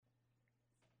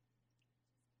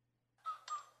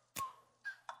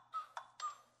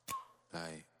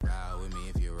Like, ride with me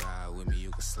if you ride with me,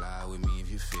 you can slide with me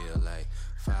if you feel like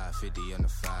 550 on the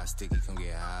 5 sticky, come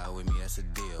get high with me, that's a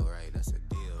deal, right? That's a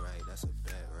deal, right? That's a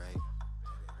bet, right?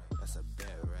 That's a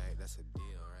bet, right? That's a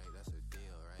deal, right? That's a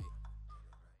deal, right?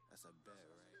 That's a bet,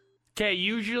 right? Okay,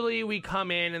 usually we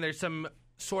come in and there's some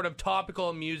sort of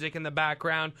topical music in the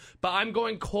background, but I'm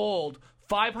going cold.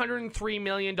 $503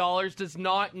 million does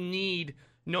not need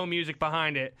no music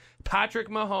behind it. Patrick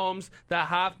Mahomes, the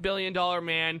 $500 million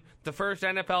man, the first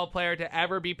NFL player to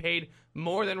ever be paid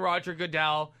more than Roger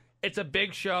Goodell. It's a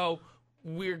big show.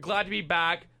 We're glad to be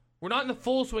back. We're not in the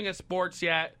full swing of sports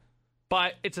yet,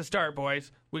 but it's a start,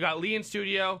 boys. We got Lee in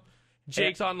studio.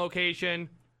 Jake's on location.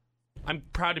 I'm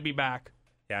proud to be back.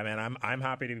 Yeah, man, I'm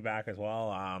happy to be back as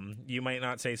well. You might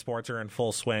not say sports are in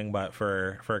full swing, but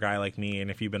for a guy like me,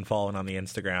 and if you've been following on the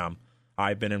Instagram,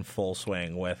 I've been in full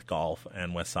swing with golf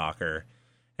and with soccer,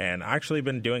 and actually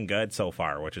been doing good so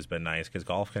far, which has been nice because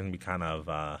golf can be kind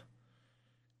of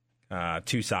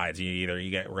two sides. You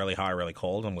get really hot or really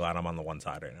cold. I'm glad I'm on the one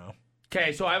side right now.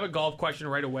 Okay, so I have a golf question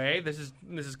right away. This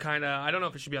is kind of, I don't know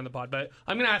if it should be on the pod, but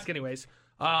I'm going to ask anyways.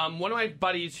 One of my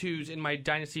buddies who's in my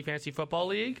Dynasty Fantasy Football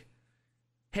League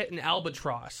hit an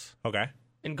albatross. Okay.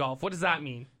 In golf. What does that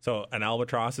mean? So an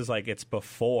albatross is like it's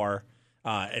before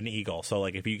an eagle. So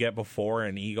like if you get before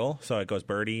an eagle, so it goes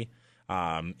birdie,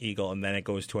 eagle, and then it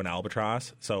goes to an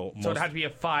albatross. So it had to be a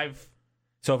 5.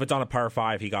 So if it's on a par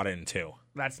 5, he got it in 2.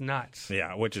 That's nuts.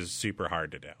 Yeah, which is super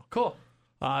hard to do. Cool.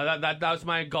 That was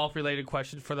my golf-related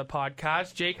question for the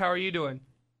podcast. Jake, how are you doing?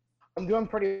 I'm doing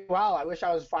pretty well. I wish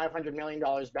I was $500 million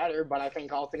better, but I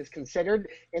think all things considered,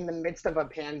 in the midst of a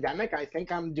pandemic, I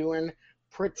think I'm doing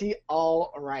pretty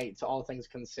all right, all things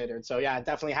considered. So, yeah,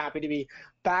 definitely happy to be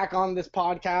back on this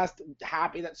podcast.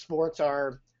 Happy that sports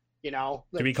are, Do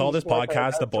we call this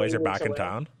podcast The Boys Are Back in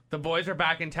Town? The Boys Are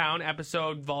Back in Town,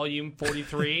 episode volume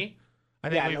 43. I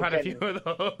think we've had a few of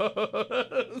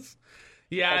those.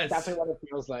 Yes. That's definitely what it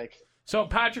feels like. So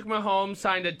Patrick Mahomes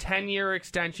signed a 10-year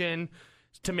extension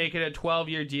to make it a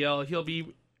 12-year deal. He'll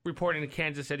be reporting to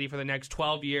Kansas City for the next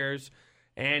 12 years,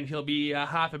 and he'll be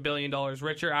 $500 million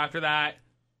richer after that.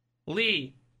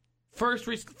 Lee, first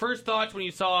thoughts when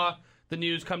you saw the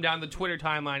news come down the Twitter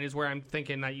timeline is where I'm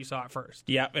thinking that you saw it first.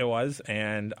 Yeah, it was.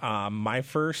 And my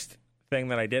first thing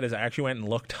that I did is I actually went and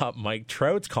looked up Mike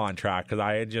Trout's contract because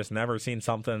I had just never seen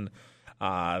something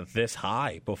this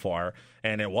high before.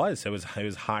 And it was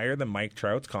higher than Mike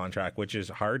Trout's contract, which is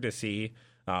hard to see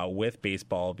with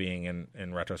baseball being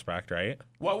in retrospect, right?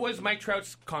 What was Mike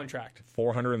Trout's contract?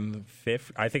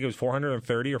 450. I think it was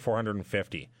 430 or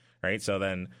 450, right? So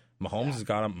then Mahomes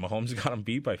got him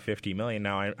beat by $50 million.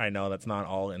 Now I know that's not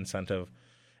all incentive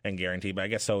and guarantee, but I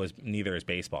guess so is neither is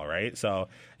baseball, right? So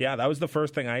yeah, that was the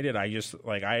first thing I did. I just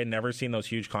I had never seen those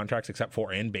huge contracts except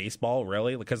for in baseball,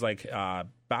 really, because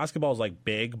basketball is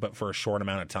big, but for a short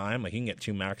amount of time. You can get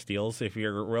 2 max deals if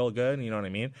you're real good, you know what I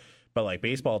mean? But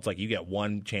baseball, it's you get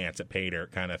one chance at pay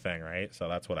dirt kind of thing, right? So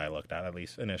that's what I looked at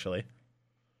least initially.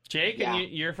 Jake, and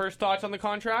your first thoughts on the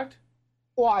contract?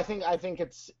 Well, I think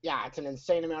it's an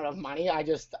insane amount of money.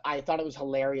 I thought it was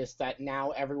hilarious that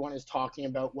now everyone is talking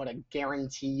about what a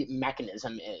guarantee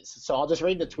mechanism is. So I'll just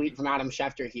read the tweet from Adam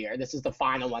Schefter here. This is the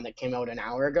final one that came out an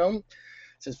hour ago. It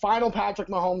says, final Patrick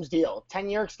Mahomes deal,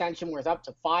 10-year extension worth up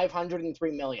to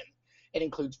 $503 million. It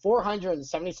includes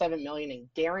 $477 million in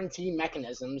guarantee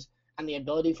mechanisms and the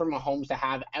ability for Mahomes to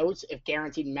have outs if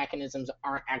guaranteed mechanisms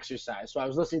aren't exercised. So I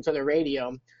was listening to the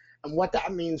radio, and what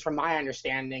that means from my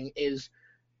understanding is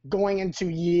going into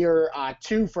year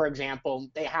 2, for example,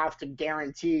 they have to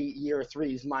guarantee year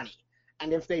 3's money.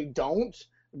 And if they don't,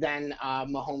 then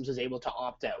Mahomes is able to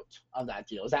opt out of that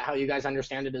deal. Is that how you guys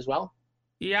understand it as well?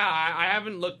 Yeah, I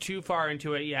haven't looked too far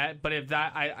into it yet, but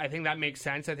I think that makes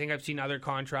sense. I think I've seen other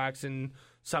contracts in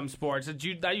some sports.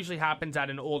 That usually happens at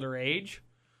an older age,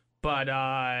 but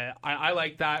I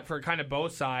like that for kind of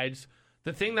both sides.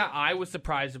 The thing that I was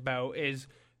surprised about is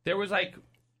there was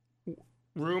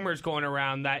rumors going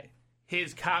around that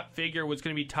his cap figure was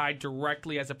going to be tied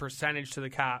directly as a percentage to the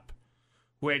cap,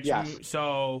 which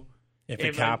so if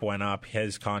the cap went up,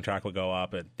 his contract would go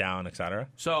up, down, etc.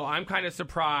 So I'm kind of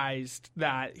surprised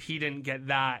that he didn't get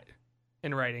that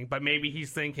in writing, but maybe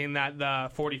he's thinking that the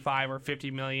 45 or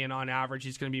 50 million on average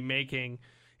he's going to be making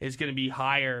is going to be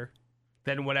higher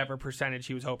than whatever percentage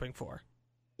he was hoping for.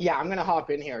 Yeah, I'm going to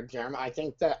hop in here, Jeremy. I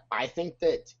think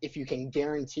that if you can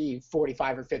guarantee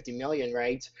 45 or 50 million,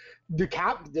 right, look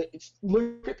at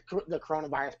the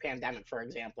coronavirus pandemic, for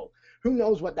example. Who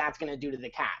knows what that's going to do to the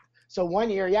cap? So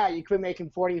one year, you could be making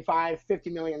 $45,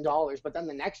 $50 million, but then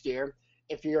the next year,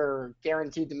 if you're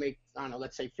guaranteed to make, I don't know,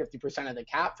 let's say 50% of the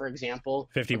cap, for example.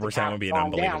 50% would be an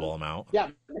unbelievable amount. Yeah,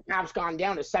 the cap's gone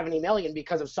down to 70 million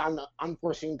because of some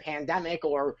unforeseen pandemic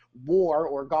or war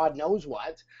or God knows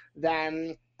what,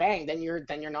 then bang, then you're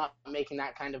not making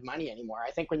that kind of money anymore.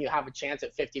 I think when you have a chance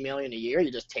at 50 million a year,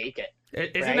 you just take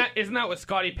it. Isn't that what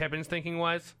Scottie Pippen's thinking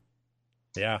was?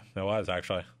 Yeah, it was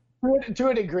actually. To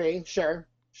a degree, sure.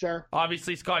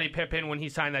 Obviously, Scottie Pippen, when he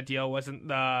signed that deal, wasn't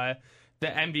the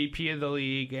MVP of the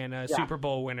league and a Super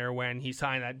Bowl winner when he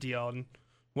signed that deal, and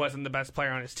wasn't the best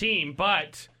player on his team,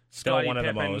 but still Scottie one of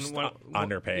the Pippen, most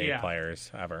underpaid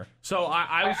players ever. So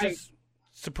I was just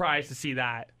surprised to see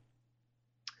that.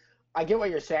 I get what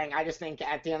you're saying. I just think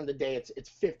at the end of the day, it's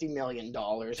 $50 million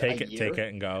Take it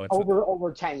and go. It's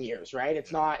over 10 years, right?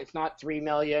 It's not $3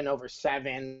 million over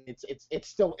 7. It's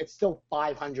still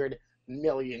 $500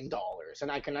 million,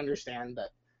 and I can understand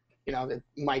that. It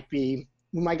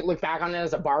we might look back on it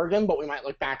as a bargain, but we might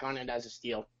look back on it as a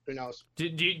steal. Who knows? Do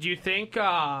you think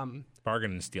bargain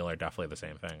and steal are definitely the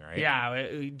same thing, right?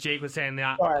 Yeah, Jake was saying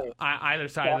that either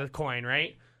side of the coin,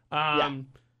 right?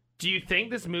 Do you think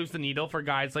this moves the needle for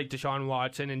guys like Deshaun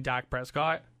Watson and Dak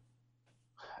Prescott?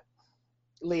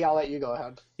 Lee, I'll let you go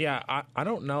ahead. Yeah, I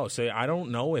don't know. So I don't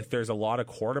know if there's a lot of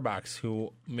quarterbacks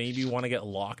who maybe want to get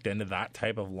locked into that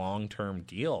type of long-term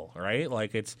deal, right?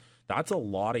 Like that's a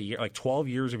lot of years, like 12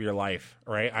 years of your life,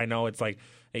 right? I know it's like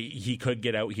he could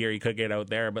get out here, he could get out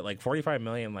there, but like 45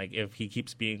 million, like if he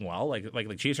keeps being well, like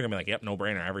the Chiefs are gonna be like, yep, no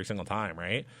brainer every single time,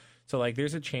 right? So like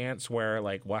there's a chance where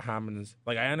like what happens,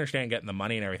 like I understand getting the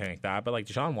money and everything like that, but like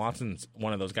Deshaun Watson's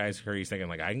one of those guys where he's thinking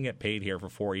like I can get paid here for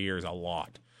 4 years a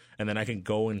lot, and then I can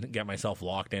go and get myself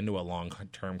locked into a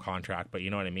long-term contract. But you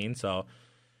know what I mean? So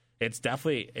it's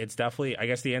definitely. I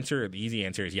guess the easy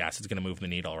answer is yes. It's going to move the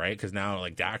needle, right? Because now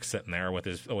like Dak's sitting there with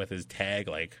his tag,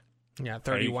 like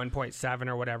 31.7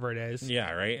 or whatever it is.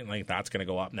 Yeah, right, and like that's going to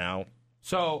go up now.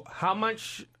 So how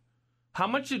much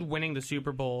did winning the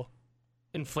Super Bowl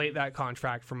inflate that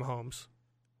contract from Mahomes?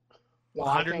 Well,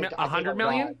 100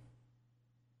 million?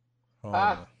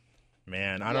 Oh,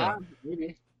 man, I don't know.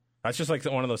 Maybe. That's just like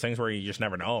one of those things where you just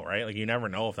never know, right? Like you never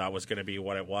know if that was going to be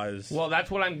what it was. Well, that's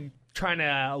what I'm trying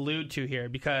to allude to here,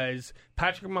 because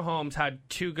Patrick Mahomes had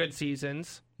 2 good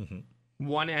seasons,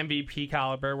 one MVP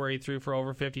caliber where he threw for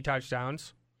over 50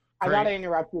 touchdowns. Great. I got to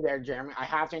interrupt you there, Jeremy. I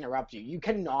have to interrupt you. You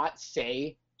cannot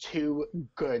say 2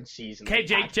 good seasons. Okay,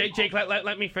 Jake,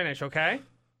 let me finish, okay?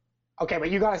 Okay, but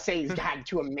you got to say he's had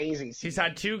 2 amazing seasons. He's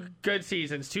had 2 good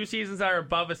seasons. 2 seasons that are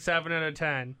above a 7 out of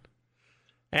 10.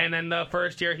 And then the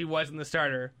first year he wasn't the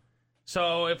starter.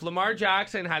 So if Lamar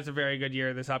Jackson has a very good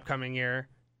year this upcoming year,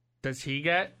 does he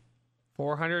get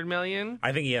 $400 million?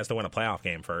 I think he has to win a playoff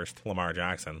game first, Lamar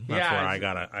Jackson. That's where I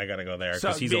gotta go there,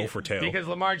 because he's 0 for 2. Because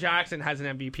Lamar Jackson has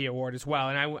an MVP award as well,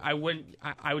 and I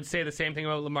would say the same thing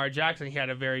about Lamar Jackson. He had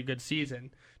a very good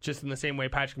season, just in the same way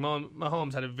Patrick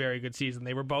Mahomes had a very good season.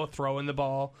 They were both throwing the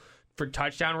ball for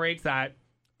touchdown rates that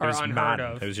are unheard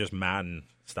of. It was just Madden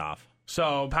stuff.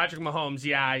 So Patrick Mahomes,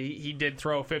 he did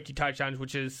throw 50 touchdowns,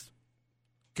 which is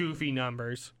goofy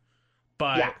numbers,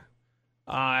 but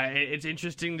it's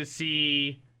interesting to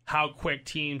see how quick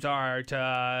teams are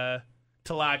to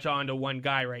latch on to one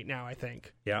guy right now, I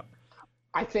think. Yeah.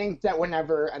 I think that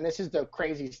whenever, and this is the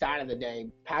crazy stat of the day,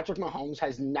 Patrick Mahomes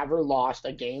has never lost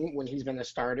a game when he's been a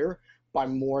starter by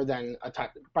more than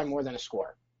a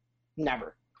score.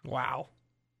 Never. Wow.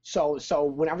 So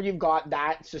whenever you've got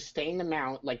that sustained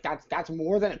amount, like that's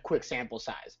more than a quick sample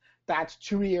size. That's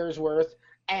 2 years worth,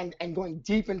 and going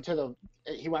deep into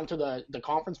he went to the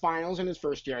conference finals in his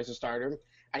first year as a starter,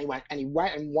 and he went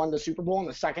and won the Super Bowl in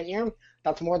the second year.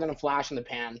 That's more than a flash in the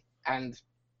pan, and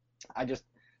I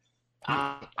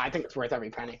think it's worth every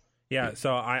penny. Yeah,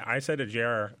 so I said to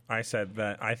Jer, I said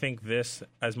that I think this,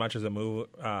 as much as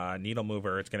a needle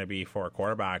mover it's going to be for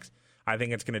quarterbacks, I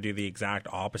think it's going to do the exact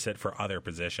opposite for other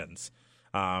positions.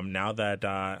 Now that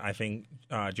I think,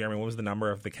 Jeremy, what was the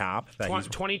number of the cap?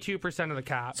 22% of the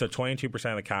cap. So 22%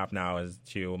 of the cap now is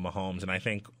to Mahomes. And I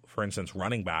think, for instance,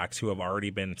 running backs who have already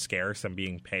been scarce and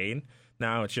being paid,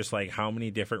 now it's just like how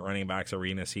many different running backs are we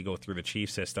going to see go through the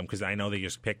Chiefs system? Because I know they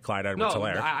just picked Clyde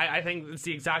Edwards-Helaire. No, I think it's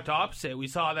the exact opposite. We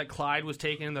saw that Clyde was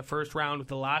taken in the first round with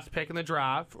the last pick in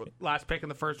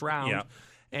the first round. Yeah.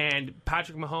 And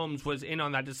Patrick Mahomes was in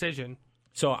on that decision.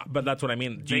 So, but that's what I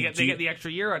mean. They get the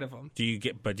extra year out of him. Do you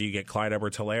get Clyde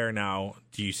Edwards-Helaire now?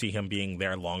 Do you see him being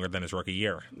there longer than his rookie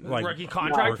year? Rookie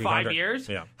contract, 5 years?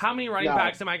 Yeah. How many running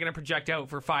backs am I going to project out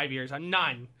for 5 years?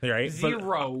 None. Right?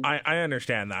 Zero. I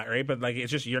understand that, right? But like,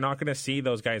 it's just, you're not going to see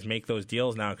those guys make those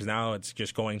deals now, because now it's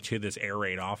just going to this air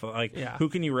raid off of, like, who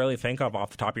can you really think of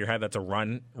off the top of your head that's a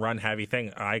run heavy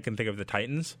thing? I can think of the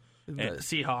Titans. The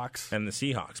Seahawks. And the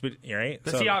Seahawks, but right?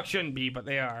 The Seahawks shouldn't be, but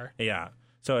they are. Yeah.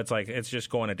 So it's like, it's just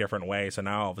going a different way. So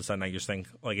now all of a sudden I just think,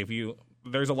 like,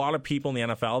 there's a lot of people in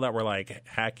the NFL that were like,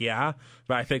 heck yeah.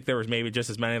 But I think there was maybe just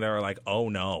as many that were like, oh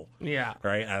no. Yeah.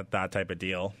 Right? At that type of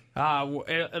deal.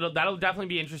 That'll definitely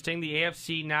be interesting. The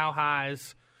AFC now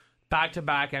has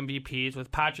back-to-back MVPs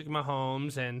with Patrick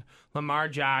Mahomes and Lamar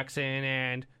Jackson,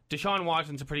 and Deshaun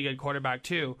Watson's a pretty good quarterback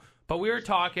too. But we were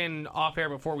talking off air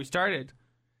before we started.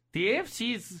 The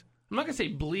AFC's, I'm not going to say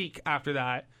bleak after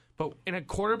that, but in a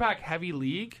quarterback-heavy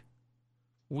league,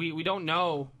 we don't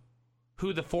know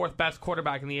who the fourth best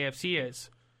quarterback in the AFC is.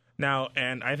 Now,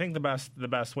 and I think the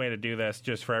best way to do this,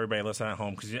 just for everybody listening at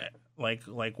home, because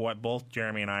like what both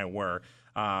Jeremy and I were,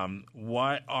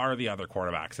 what are the other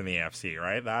quarterbacks in the AFC,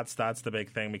 right? That's the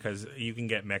big thing, because you can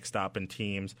get mixed up in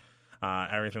teams,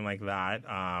 everything like that.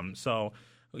 So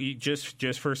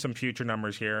just for some future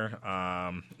numbers here,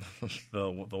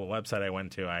 the website I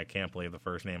went to, I can't believe the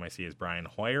first name I see is Brian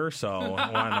Hoyer. So I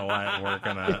want to know what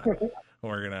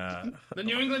we're gonna. The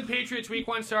New England Patriots Week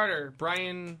 1 starter,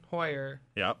 Brian Hoyer.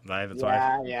 Yep, that's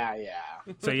yeah.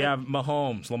 So you have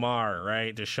Mahomes, Lamar,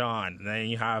 right? Deshaun, and then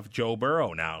you have Joe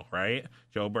Burrow now, right?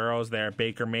 Joe Burrow's there.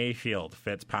 Baker Mayfield,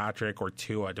 Fitzpatrick, or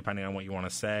Tua, depending on what you want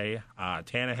to say.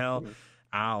 Tannehill,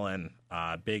 Allen,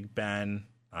 Big Ben.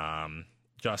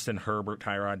 Justin Herbert,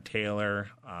 Tyrod Taylor.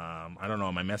 I don't know.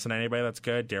 Am I missing anybody that's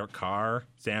good? Derek Carr,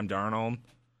 Sam Darnold,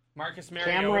 Marcus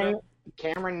Mariota.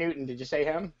 Cameron Newton. Did you say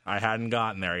him? I hadn't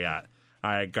gotten there yet.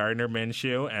 I had Gardner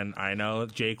Minshew, and I know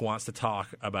Jake wants to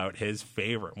talk about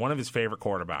one of his favorite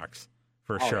quarterbacks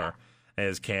for sure,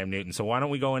 is Cam Newton. So why don't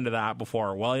we go into that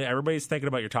before? Well, everybody's thinking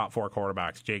about your top 4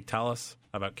 quarterbacks. Jake, tell us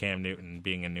about Cam Newton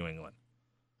being in New England.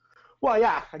 Well,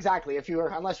 yeah, exactly.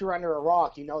 Unless you were under a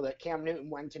rock, you know that Cam Newton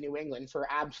went to New England for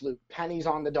absolute pennies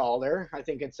on the dollar. I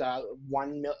think it's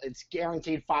it's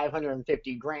guaranteed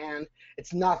 $550,000.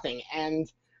 It's nothing,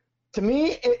 and to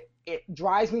me, it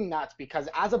drives me nuts, because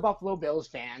as a Buffalo Bills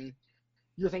fan,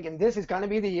 you're thinking this is going to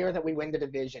be the year that we win the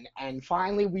division, and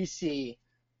finally we see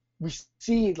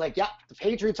like, the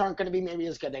Patriots aren't going to be maybe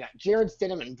as good. They got Jared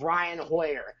Stidham and Brian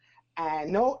Hoyer,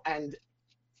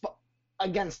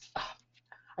 against.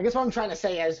 I guess what I'm trying to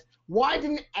say is, why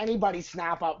didn't anybody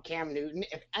snap up Cam Newton?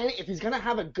 If he's going to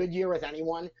have a good year with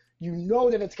anyone, you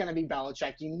know that it's going to be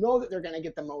Belichick. You know that they're going to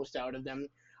get the most out of them.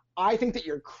 I think that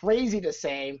you're crazy to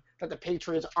say that the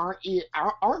Patriots aren't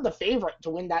the favorite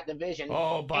to win that division.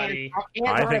 Oh, buddy. And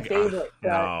aren't a favorite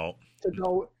no. to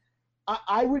go.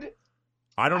 I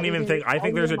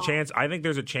think there's a chance. I think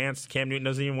there's a chance Cam Newton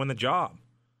doesn't even win the job.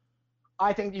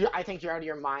 I think you're out of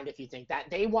your mind if you think that.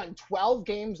 They won 12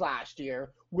 games last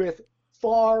year with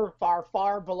far, far,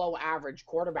 far below average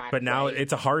quarterback. But now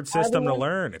it's a hard system to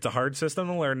learn. It's a hard system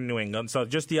to learn in New England. So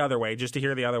just to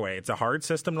hear the other way, it's a hard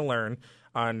system to learn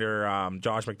under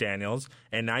Josh McDaniels.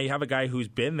 And now you have a guy who's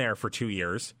been there for 2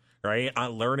 years, right?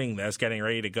 Learning this, getting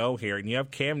ready to go here. And you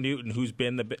have Cam Newton, who's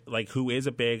been who is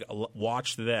a big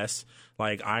watch this,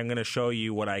 like, I'm going to show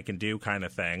you what I can do kind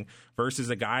of thing,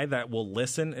 versus a guy that will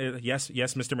listen. Yes,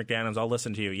 Mr. McDaniels, I'll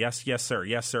listen to you. Yes, sir.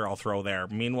 Yes, sir, I'll throw there.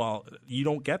 Meanwhile, you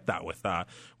don't get that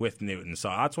with Newton. So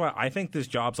that's why I think this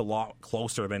job's a lot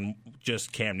closer than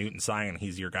just Cam Newton signing.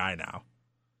 He's your guy now.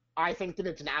 I think that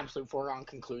it's an absolute foregone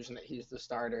conclusion that he's the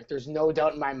starter. There's no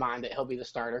doubt in my mind that he'll be the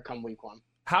starter come week 1.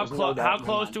 How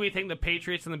close do we think the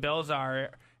Patriots and the Bills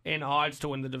are in odds to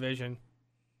win the division?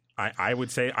 I would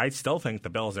say I still think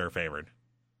the Bills are favored.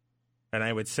 And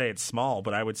I would say it's small,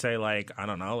 but I would say, like, I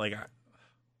don't know, like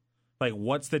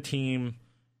what's the team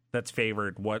that's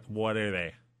favored? What are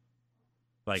they?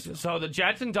 Like, so the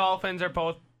Jets and Dolphins are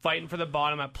both fighting for the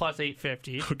bottom at plus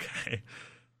 850. Okay.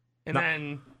 And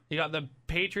then you got the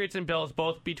Patriots and Bills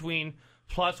both between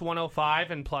plus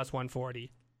 105 and plus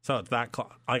 140. So it's that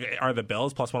are the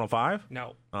Bills plus 105?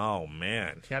 No. Oh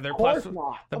man. Yeah, they're plus.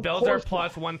 The Bills are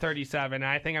plus 137.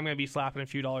 I think I'm going to be slapping a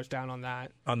few dollars down on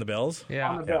that. On the Bills? Yeah.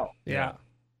 On the Bill. Yeah.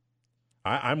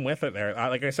 I'm with it there.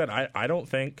 Like I said, I don't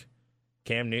think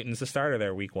Cam Newton's the starter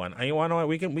there week 1. You want to know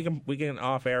what? We can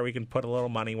off air. We can put a little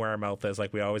money where our mouth is,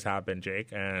 like we always have been, Jake.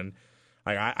 And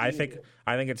I think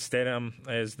it's Stidham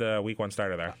is the week 1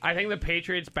 starter there. I think the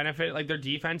Patriots their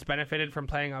defense benefited from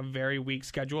playing a very weak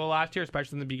schedule last year,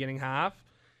 especially in the beginning half.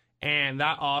 And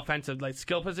that offensive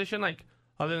skill position,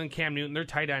 Other than Cam Newton, their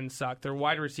tight ends suck. Their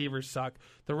wide receivers suck.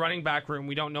 The running back room,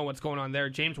 we don't know what's going on there.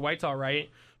 James White's all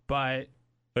right, but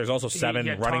there's also 7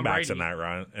 running backs Brady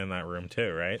in that room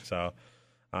too, right? So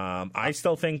I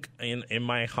still think, in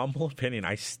my humble opinion,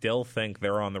 I still think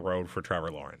they're on the road for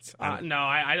Trevor Lawrence. No,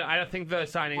 I don't think the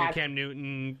signing of Cam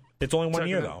Newton. It's only 1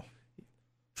 year though.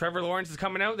 Trevor Lawrence is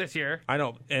coming out this year. I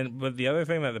know, but the other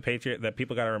thing that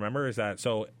people got to remember is that,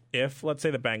 so if, let's say,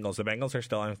 the Bengals are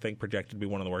still, I think, projected to be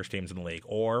one of the worst teams in the league,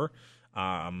 or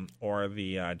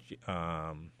the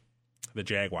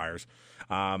Jaguars,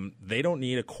 they don't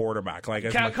need a quarterback.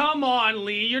 Come on,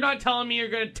 Lee, you're not telling me you're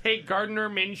going to take Gardner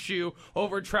Minshew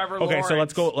over Trevor Lawrence. Okay,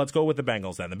 so let's go with the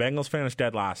Bengals then. The Bengals finished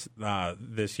dead last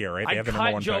this year, right? They have the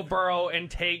number 1 Joe pick. Burrow and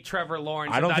take Trevor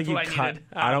Lawrence. I don't think you cut.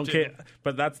 I don't care.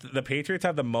 But the Patriots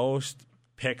have the most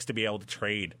picks to be able to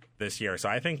trade this year. So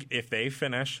I think if they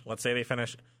finish, let's say they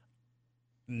finish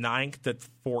 9th to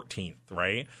 14th,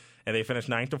 right? And they finish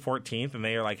 9th to 14th, and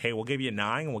they are like, hey, we'll give you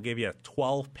 9, and we'll give you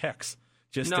 12 picks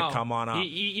to come on up.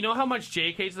 You know how much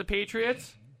Jake hates the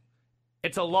Patriots?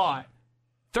 It's a lot.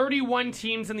 31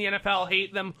 teams in the NFL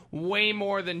hate them way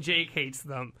more than Jake hates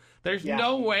them. There's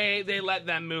no way they let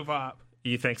them move up.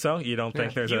 You think so? You don't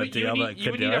think there's a deal that could do it?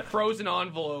 You would need a frozen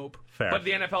envelope. Fair. But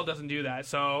the NFL doesn't do that,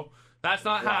 so that's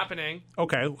not happening.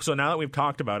 Okay, so now that we've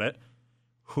talked about it,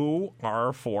 who are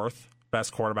our 4th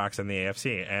best quarterbacks in the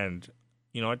AFC? And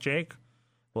you know what, Jake?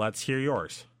 Let's hear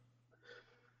yours.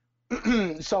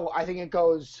 So I think it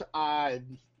goes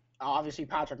obviously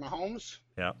Patrick Mahomes,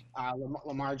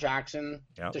 Lamar Jackson,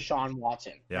 Deshaun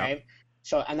Watson, right?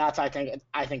 So, and that's I think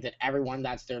that everyone,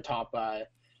 that's their top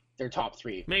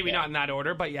 3. Maybe not in that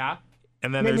order, but yeah.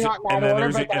 And then there's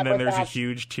a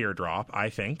huge teardrop. I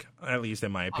think, at least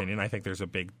in my opinion, I think there's a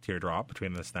big teardrop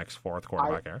between this next 4th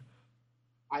quarterback here.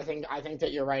 I think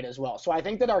that you're right as well. So I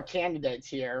think that our candidates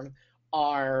here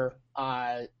are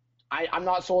I'm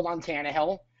not sold on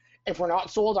Tannehill. If we're not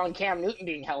sold on Cam Newton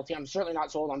being healthy, I'm certainly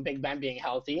not sold on Big Ben being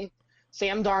healthy.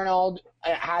 Sam Darnold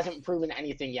hasn't proven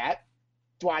anything yet.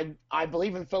 Do I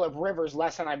believe in Phillip Rivers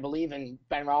less than I believe in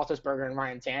Ben Roethlisberger and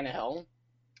Ryan Tannehill.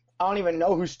 I don't even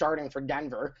know who's starting for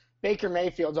Denver. Baker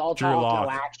Mayfield's all talk, no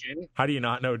action. How do you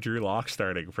not know Drew Lock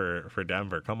starting for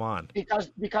Denver? Come on.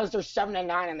 Because they're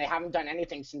 7-9 and they haven't done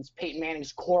anything since Peyton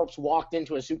Manning's corpse walked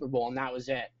into a Super Bowl, and that was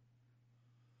it.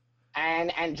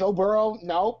 And Joe Burrow,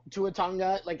 no. Tua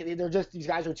Tunga, they're just, these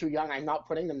guys are too young. I'm not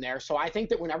putting them there. So I think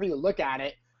that whenever you look at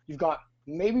it, you've got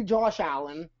maybe Josh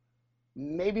Allen,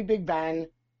 maybe Big Ben,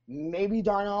 maybe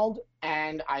Darnold,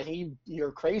 and I think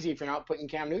you're crazy if you're not putting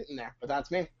Cam Newton there. But that's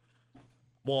me.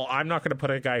 Well, I'm not going to put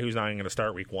a guy who's not even going to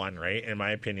start week 1, right? In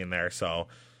my opinion there. So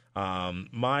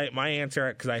my answer,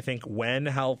 because I think when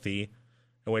healthy,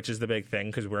 which is the big thing,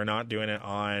 because we're not doing it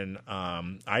on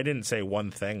I didn't say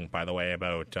one thing, by the way,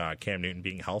 about Cam Newton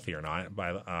being healthy or not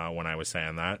when I was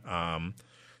saying that.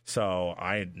 So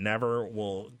I never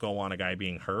will go on a guy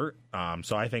being hurt.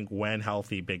 So I think when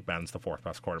healthy, Big Ben's the 4th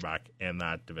best quarterback in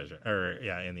that division,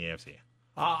 in the AFC.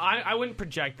 I wouldn't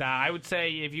project that. I would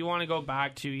say if you want to go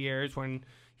back 2 years when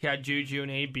he had Juju and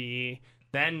AB,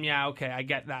 then okay, I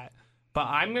get that. But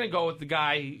I'm going to go with the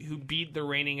guy who beat the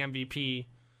reigning MVP.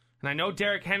 And I know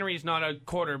Derrick Henry's not a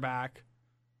quarterback,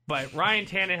 but Ryan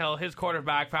Tannehill, his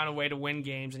quarterback, found a way to win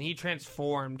games, and he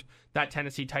transformed that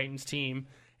Tennessee Titans team.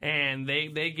 And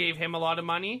they gave him a lot of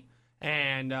money,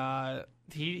 and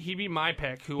he'd be my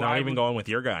pick. Not even going with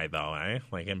your guy, though, eh?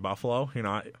 Like in Buffalo, you're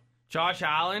not... Josh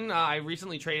Allen, I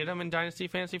recently traded him in Dynasty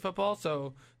Fantasy Football,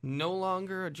 so no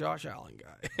longer a Josh Allen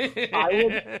guy.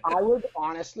 I would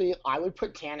honestly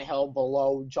put Tannehill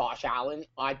below Josh Allen.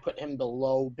 I'd put him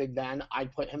below Big Ben.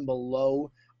 I'd put him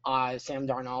below Sam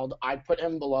Darnold. I'd put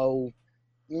him below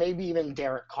maybe even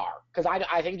Derek Carr, because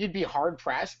I think you'd be hard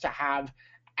pressed to have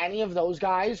any of those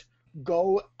guys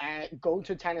go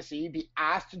to Tennessee, be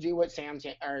asked to do what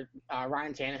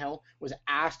Ryan Tannehill was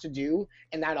asked to do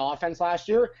in that offense last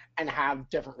year, and have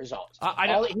different results.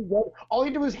 All he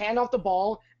did was hand off the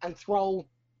ball and throw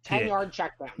 10-yard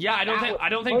check downs. Yeah, I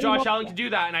don't think Josh Allen can do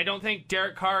that, and I don't think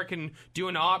Derek Carr can do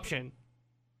an option.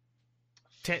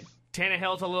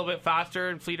 Tannehill's a little bit faster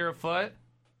and fleeter of foot.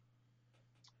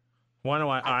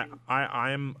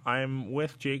 I'm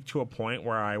with Jake to a point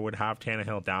where I would have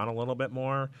Tannehill down a little bit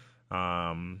more.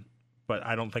 But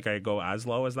I don't think I go as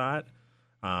low as that.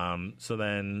 So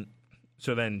then,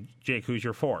 Jake, who's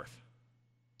your 4th?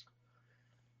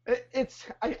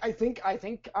 I think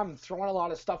I'm throwing a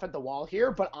lot of stuff at the wall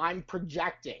here, but I'm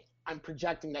projecting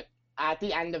that at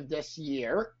the end of this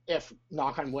year, if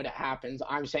knock on wood it happens,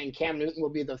 I'm saying Cam Newton will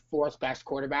be the 4th best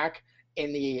quarterback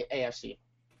in the AFC.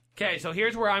 Okay, so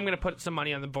here's where I'm going to put some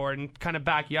money on the board and kind of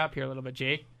back you up here a little bit,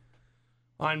 Jake.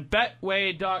 on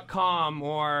betway.com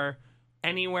or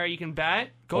anywhere you can bet.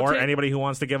 Anybody who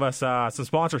wants to give us some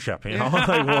sponsorship, you know,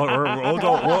 like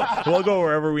we'll go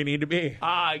wherever we need to be.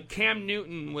 Cam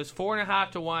Newton was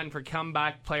 4.5 to 1 for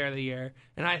comeback player of the year,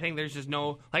 and I think there's just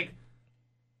no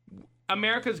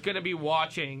America's going to be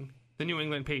watching the New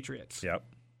England Patriots. Yep.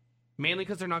 Mainly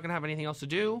because they're not going to have anything else to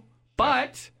do,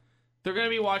 but they're going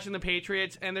to be watching the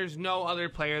Patriots, and there's no other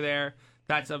player there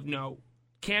that's of note.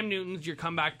 Cam Newton's your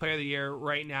comeback player of the year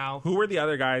right now. Who were the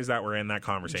other guys that were in that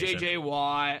conversation? J.J.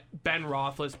 Watt, Ben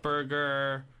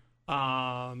Roethlisberger,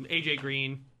 A.J.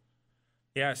 Green.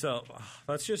 Yeah, so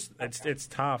that's just it's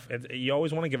tough. You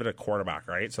always want to give it a quarterback,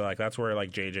 right? So that's where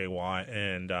J.J. Watt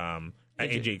and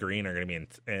A.J. Green are going to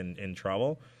be in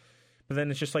trouble. But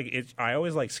then it's just I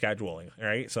always like scheduling,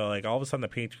 right? So all of a sudden the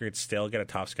Patriots still get a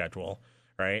tough schedule.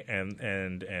 Right,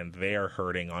 and they are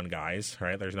hurting on guys,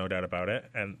 right? There's no doubt about it,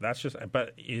 and that's just.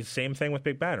 But same thing with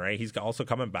Big Ben, right? He's also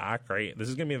coming back, right? This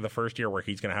is going to be the first year where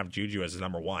he's going to have Juju as his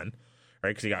number one, right?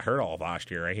 Because he got hurt all of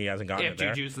last year, right? He hasn't gotten it there.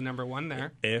 If Juju's the number one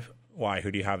there. Why? Who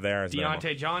do you have there? As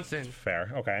Deontay Johnson.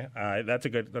 Fair, okay. That's a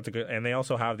good. And they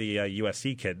also have the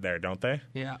USC kid there, don't they?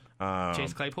 Yeah.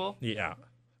 Chase Claypool. Yeah.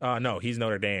 No, he's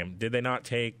Notre Dame. Did they not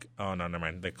take? Oh no, never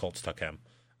mind. The Colts took him.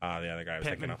 The other guy I was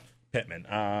thinking of,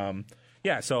 Pittman.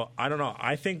 Yeah, so I don't know.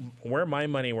 I think where my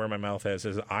mouth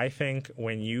is I think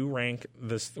when you rank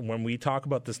this, when we talk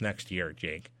about this next year,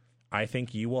 Jake, I think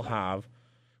we'll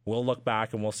look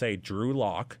back and we'll say Drew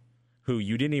Lock, who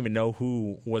you didn't even know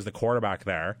who was the quarterback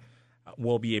there,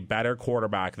 will be a better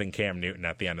quarterback than Cam Newton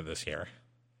at the end of this year.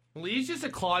 Well, he's just a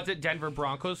closet Denver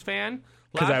Broncos fan.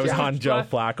 Because I was on Joe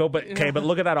Flacco. But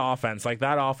look at that offense.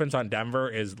 That offense on Denver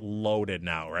is loaded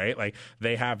now, right?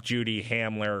 They have Judy,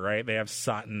 Hamler, right? They have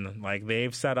Sutton.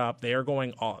 They've set up. They are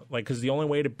going all because the only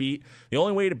way to beat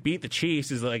the Chiefs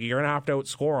is you're gonna have to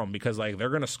outscore them because they're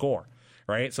gonna score,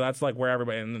 right? So that's where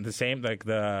everybody and the same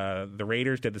the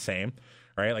Raiders did the same.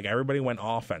 Right? Everybody went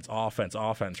offense, right?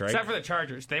 Except for the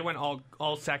Chargers. They went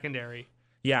all secondary.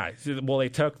 Yeah. Well, they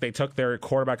took their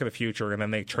quarterback of the future and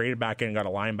then they traded back in and got a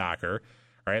linebacker.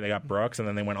 Right, they got Brooks, and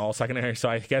then they went all secondary. So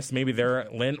I guess maybe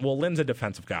Lynn's a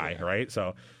defensive guy, right?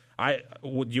 So,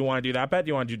 do you want to do that bet? Do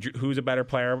you want to do who's a better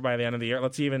player by the end of the year?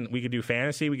 We could do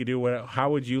fantasy. We could do how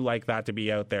would you like that to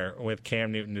be out there with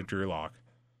Cam Newton to Drew Lock?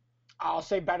 I'll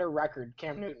say better record,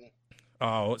 Cam Newton.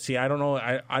 Oh, see, I don't know.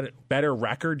 I better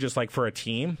record just for a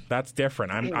team. That's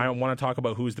different. I want to talk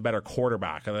about who's the better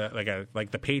quarterback.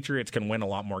 Like the Patriots can win a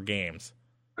lot more games.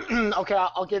 Okay,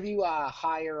 I'll give you a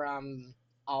higher.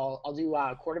 I'll do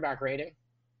quarterback rating.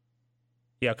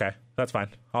 Yeah, okay. That's fine.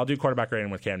 I'll do quarterback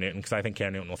rating with Cam Newton because I think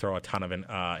Cam Newton will throw a ton of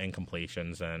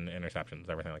incompletions and interceptions,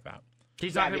 everything like that.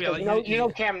 He's not going to be you know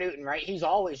Cam Newton, right? He's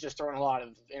always just throwing a lot of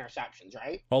interceptions,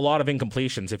 right? A lot of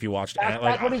incompletions if you watched.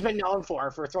 That's what he's been known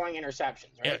for throwing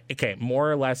interceptions, right? Okay,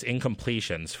 more or less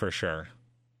incompletions for sure.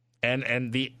 And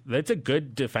it's a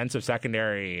good defensive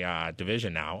secondary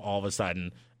division now, all of a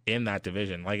sudden. In that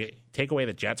division, take away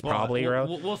the Jets, probably.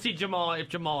 We'll see if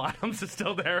Jamal Adams is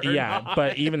still there. Not.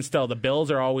 But even still, the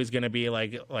Bills are always going to be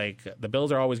the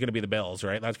Bills are always going to be the Bills,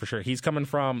 right? That's for sure. He's coming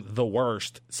from the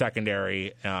worst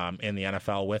secondary in the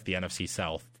NFL with the NFC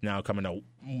South. Now coming to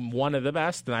one of the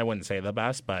best, and I wouldn't say the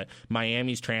best, but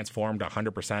Miami's transformed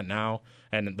 100% now,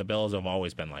 and the Bills have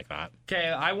always been like that. Okay,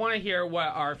 I want to hear what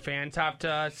our fans have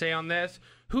to say on this.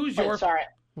 Sorry.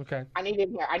 Okay. I need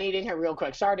in here real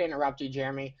quick. Sorry to interrupt you,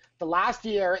 Jeremy. The last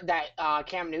year that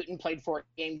Cam Newton played 4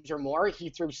 games or more, he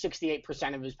threw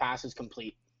 68% of his passes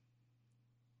complete.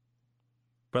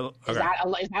 But okay.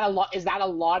 Is that a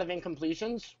lot of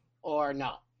incompletions or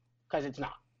no? Because it's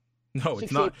not. No,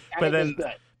 it's not.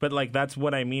 But that's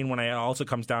what I mean when it also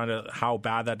comes down to how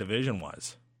bad that division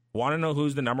was. Want to know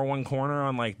who's the number one corner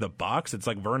on the Bucs? It's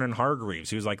Vernon Hargreaves,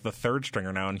 who's the third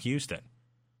stringer now in Houston.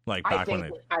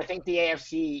 I think the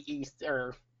AFC East,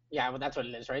 well, that's what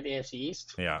it is, right? The AFC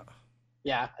East. Yeah.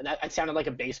 Yeah, that sounded like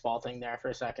a baseball thing there for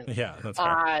a second. Yeah, that's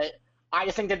right. I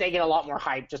just think that they get a lot more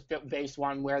hype just based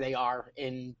on where they are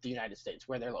in the United States,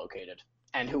 where they're located,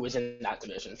 and who was in that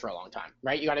division for a long time,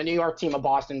 right? You got a New York team, a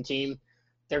Boston team,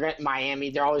 Miami.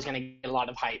 They're always going to get a lot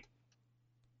of hype.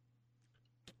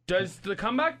 Does the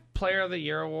Comeback Player of the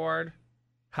Year award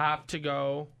have to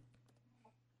go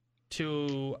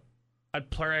to a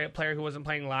player who wasn't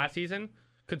playing last season?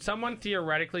 Could someone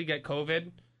theoretically get COVID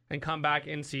and come back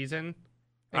in season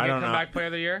and get Comeback Player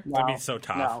of the Year? That'd be so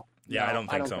tough. I don't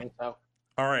think so.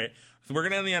 All right. So we're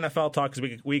going to end the NFL talk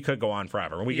because we could go on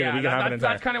forever. We could have an entire...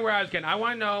 That's kind of where I was getting. I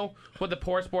want to know what the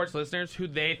Poor Sports listeners, who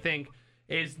they think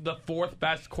is the 4th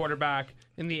best quarterback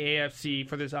in the AFC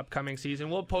for this upcoming season.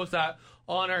 We'll post that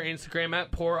on our Instagram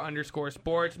at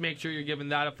 @poor_sports. Make sure you're giving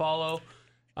that a follow.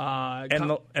 And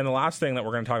the last thing that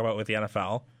we're going to talk about with the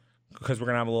NFL, because we're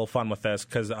going to have a little fun with this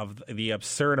because of the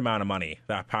absurd amount of money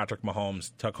that Patrick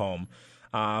Mahomes took home.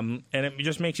 And it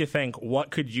just makes you think,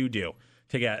 what could you do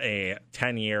to get a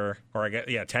 10-year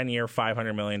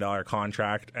 $500 million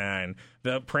contract? And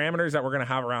the parameters that we're going to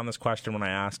have around this question when I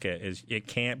ask it is, it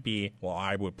can't be, well,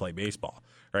 I would play baseball,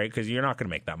 right? Because you're not going to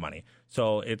make that money.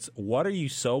 So it's, what are you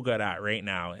so good at right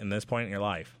now in this point in your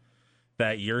life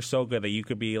that you're so good that you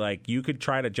could be like, you could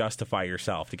try to justify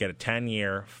yourself to get a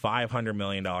 10-year, $500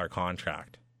 million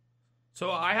contract?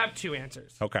 So I have 2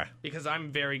 answers. Okay. Because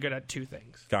I'm very good at 2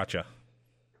 things. Gotcha.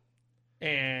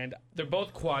 And they're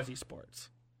both quasi-sports.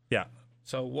 Yeah.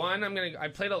 So one, I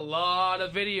played a lot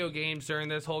of video games during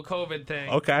this whole COVID thing.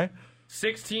 Okay.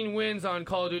 16 wins on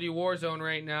Call of Duty Warzone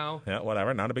right now. Yeah,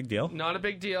 whatever. Not a big deal. Not a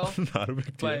big deal. Not a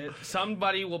big deal. But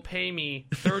somebody will pay me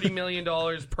 $30 million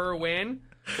per win.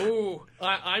 Ooh,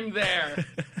 I'm there.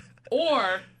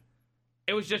 Or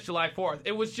it was just July 4th.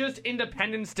 It was just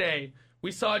Independence Day.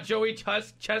 We saw Joey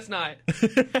Chestnut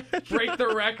break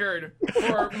the record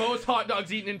for most hot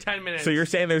dogs eaten in 10 minutes. So you're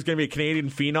saying there's going to be a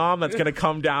Canadian phenom that's going to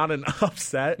come down and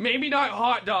upset? Maybe not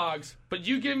hot dogs, but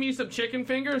you give me some chicken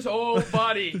fingers, oh,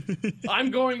 buddy, I'm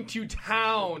going to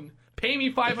town. Pay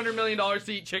me $500 million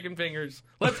to eat chicken fingers.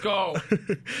 Let's go.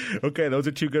 Okay, those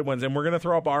are 2 good ones. And we're going to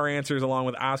throw up our answers along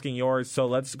with asking yours. So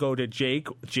let's go to Jake.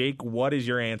 Jake, what is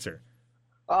your answer?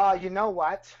 You know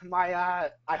what? I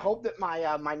hope that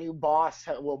my new boss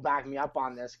will back me up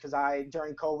on this, because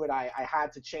during COVID I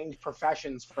had to change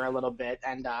professions for a little bit,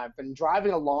 and I've been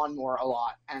driving a lawnmower a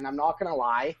lot. And I'm not gonna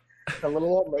lie, the little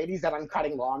old ladies that I'm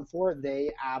cutting lawn for,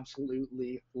 they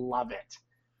absolutely love it.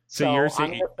 So you're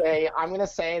saying I'm gonna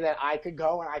say that I could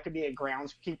go and I could be a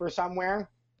groundskeeper somewhere.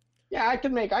 Yeah, I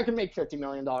could make $50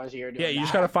 million a year doing yeah, you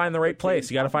just got to find the right place.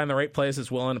 You got to find the right place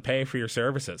that's willing to pay for your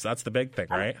services. That's the big thing,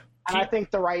 right? And I think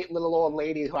the right little old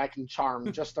lady who I can charm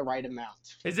just the right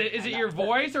amount. Is it your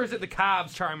voice, or is it the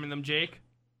calves charming them, Jake?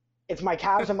 It's my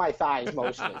calves and my thighs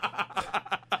mostly.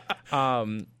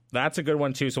 That's a good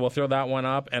one, too. So we'll throw that one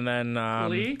up. And then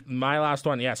Lee? My last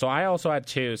one. Yeah, so I also had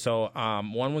 2. So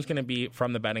one was going to be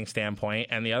from the betting standpoint,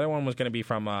 and the other one was going to be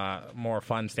from a more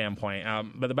fun standpoint.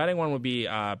 But the betting one would be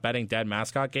betting dead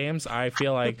mascot games. I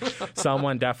feel like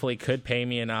someone definitely could pay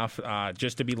me enough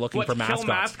just to be looking for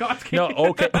mascots. Kill mascots games? No,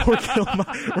 okay.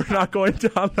 We're not going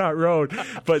down that road.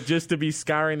 But just to be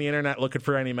scouring the internet looking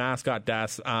for any mascot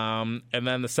deaths. And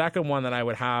then the second one that I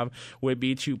would have would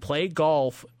be to play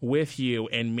golf with you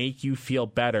and make you feel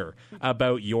better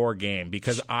about your game,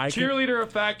 because I can, cheerleader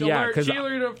effect. Yeah,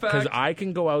 cheerleader effect. Because I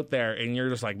can go out there and you're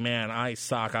just like, man, I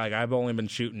suck. Like, I've only been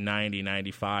shooting 90,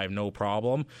 95, no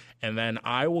problem. And then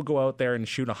I will go out there and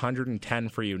shoot 110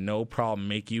 for you, no problem.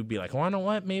 Make you be like, well, you know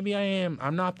what? Maybe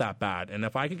I'm not that bad. And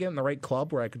if I could get in the right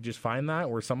club where I could just find that,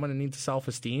 where someone needs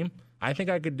self-esteem, I think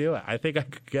I could do it. I think I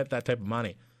could get that type of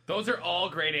money. Those are all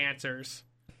great answers.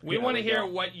 We want to hear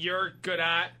what you're good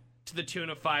at to the tune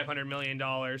of $500 million.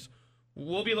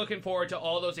 We'll be looking forward to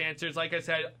all those answers. Like I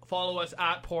said, follow us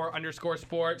at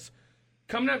 @poor_sports.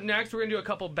 Coming up next, we're going to do a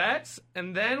couple bets,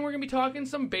 and then we're going to be talking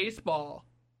some baseball.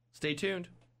 Stay tuned.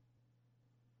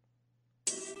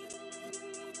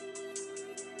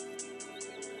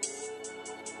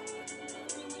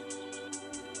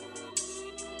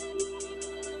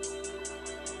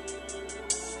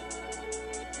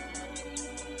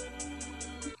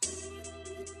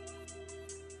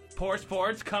 Poor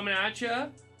Sports coming at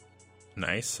you.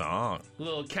 Nice song.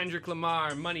 Little Kendrick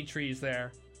Lamar, Money Trees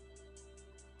there.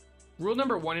 Rule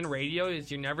number 1 in radio is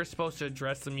you're never supposed to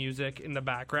address the music in the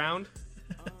background.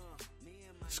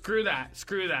 Screw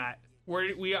that.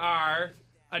 We are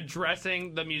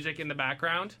addressing the music in the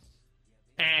background.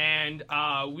 And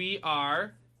we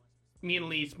are, me and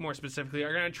Lee more specifically,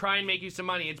 are going to try and make you some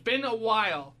money. It's been a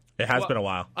while. It has been a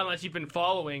while. Unless you've been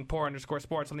following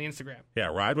 _sports on the Instagram. Yeah,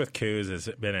 Ride with Coos has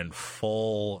been in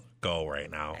full go right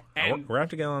now. We're going to have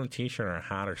to get on a t-shirt or a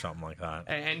hat or something like that.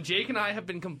 And Jake and I have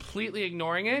been completely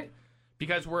ignoring it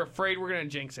because we're afraid we're going to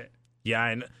jinx it. Yeah,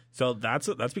 and so that's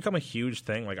become a huge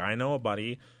thing. Like, I know a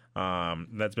buddy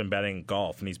that's been betting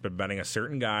golf, and he's been betting a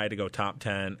certain guy to go top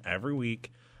 10 every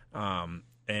week.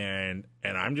 And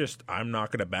I'm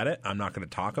not going to bet it. I'm not going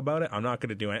to talk about it. I'm not going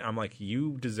to do it. I'm like,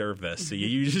 you deserve this. So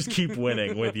you just keep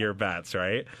winning with your bets,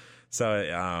 right? So,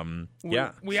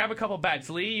 yeah. We have a couple bets.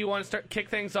 Lee, you want to kick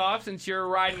things off since you're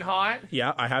riding hot?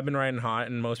 Yeah, I have been riding hot,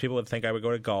 and most people would think I would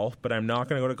go to golf, but I'm not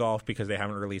going to go to golf because they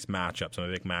haven't released matchups. I'm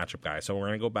a big matchup guy. So we're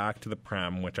going to go back to the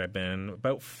Prem, which I've been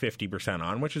about 50%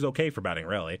 on, which is okay for betting,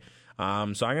 really. So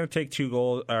I'm going to take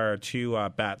two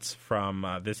bets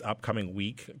from this upcoming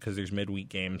week because there's midweek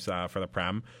games for the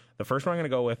Prem. The first one I'm going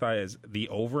to go with is the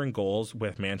over in goals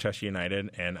with Manchester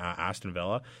United and Aston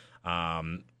Villa.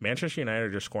 Manchester United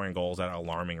are just scoring goals at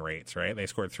alarming rates, right? They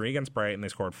scored 3 against Brighton, they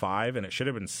scored 5, and it should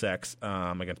have been 6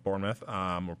 against Bournemouth.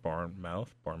 Or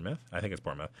Bournemouth? I think it's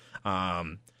Bournemouth.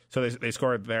 So they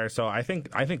scored there. So I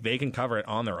think they can cover it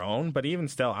on their own. But even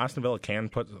still, Aston Villa can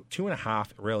put 2.5.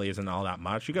 Really isn't all that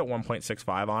much. You get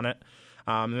 1.65 on it.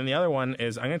 And then the other one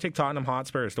is I'm going to take Tottenham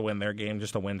Hotspurs to win their game,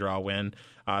 just a win-draw-win.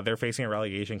 They're facing a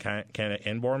relegation candidate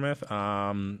in Bournemouth,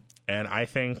 and I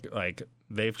think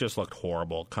they've just looked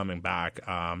horrible coming back.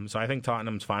 So I think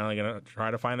Tottenham's finally going to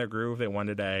try to find their groove. They won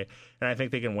today, and I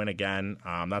think they can win again.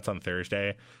 That's on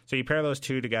Thursday. So you pair those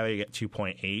two together, you get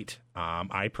 2.8.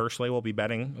 I personally will be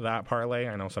betting that parlay.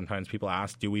 I know sometimes people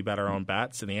ask, do we bet our own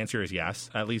bets? And the answer is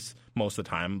yes, at least most of the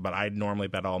time. But I normally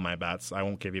bet all my bets. I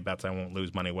won't give you bets. I won't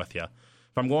lose money with you.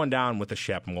 If I'm going down with the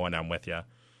ship, I'm going down with you.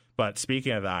 But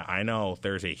speaking of that, I know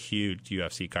there's a huge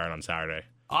UFC card on Saturday.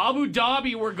 Abu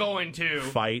Dhabi we're going to.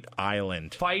 Fight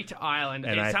Island.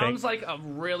 And it sounds like a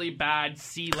really bad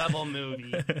sea-level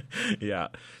movie. Yeah.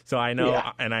 So I know,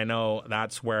 and I know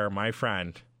that's where my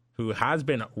friend, who has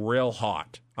been real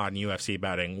hot on UFC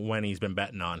betting when he's been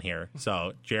betting on here.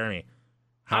 So, Jeremy,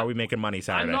 how are we making money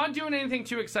Saturday? I'm not doing anything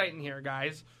too exciting here,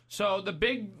 guys. So the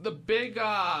big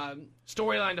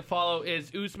storyline to follow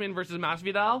is Usman versus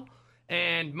Masvidal.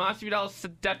 And Masvidal's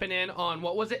stepping in on,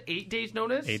 what was it, 8 days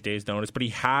notice? 8 days notice, but he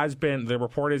has been, the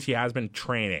report is he has been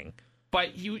training.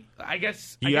 But you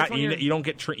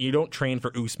don't train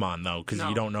for Usman, though, because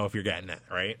you don't know if you're getting it,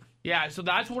 right? Yeah, so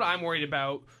that's what I'm worried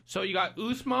about. So you got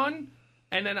Usman,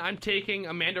 and then I'm taking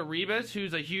Amanda Ribas,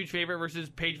 who's a huge favorite, versus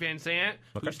Paige Van Zandt,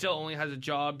 who still only has a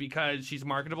job because she's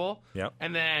marketable. Yep.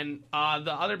 And then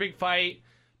the other big fight,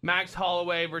 Max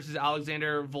Holloway versus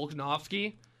Alexander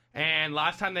Volkanovski. And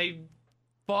last time they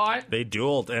fought, they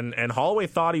dueled, and Holloway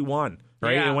thought he won.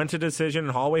 Right, yeah. It went to decision,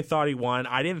 and Holloway thought he won.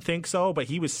 I didn't think so, but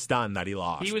he was stunned that he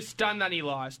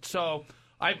lost. So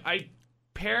I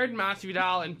paired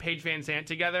Masvidal and Paige Van Zandt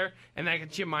together, and that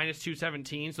gets you minus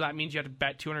 217. So that means you have to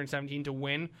bet 217 to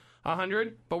win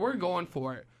 100. But we're going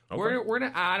for it. Okay. We're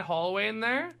gonna add Holloway in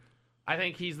there. I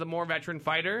think he's the more veteran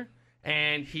fighter,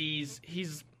 and he's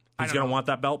gonna want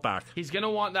that belt back. He's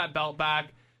gonna want that belt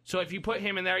back. So if you put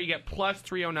him in there, you get plus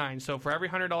 309. So for every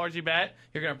 $100 you bet,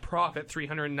 you're going to profit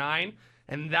 309,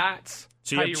 and that's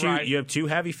so how you have two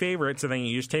heavy favorites, and then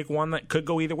you just take one that could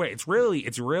go either way. It's really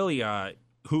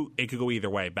who it could go either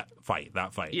way. That fight.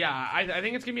 Yeah, I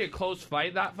think it's going to be a close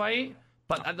fight. That fight,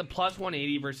 but at the plus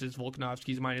 180 versus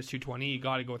Volkanovski's minus 220, you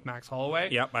got to go with Max Holloway.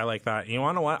 Yep, I like that. You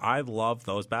want to know what? I love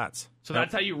those bets. So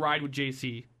that's how you ride with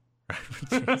JC.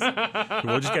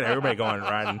 We'll just get everybody going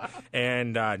riding.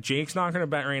 And Jake's not going to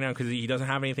bet right now because he doesn't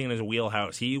have anything in his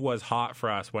wheelhouse. He was hot for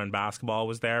us when basketball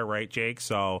was there, right, Jake?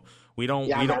 So we don't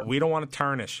want to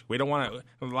tarnish. We don't want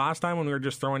to. Last time when we were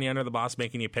just throwing you under the bus,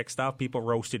 making you pick stuff, people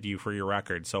roasted you for your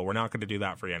record. So we're not going to do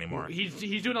that for you anymore.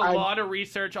 He's doing a lot of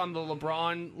research on the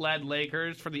LeBron-led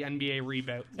Lakers for the NBA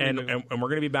reboot. And we're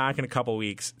going to be back in a couple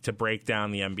weeks to break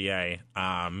down the NBA.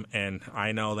 And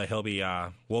I know that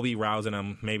we'll be rousing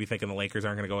him, maybe thinking the Lakers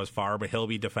aren't going to go as far, but he'll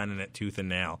be defending it tooth and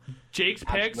nail. Jake's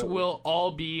picks will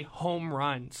all be home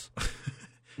runs.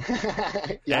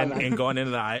 And going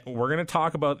into that, we're going to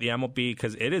talk about the MLB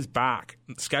because it is back.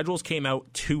 Schedules came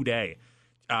out today.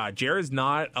 Jared's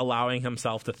not allowing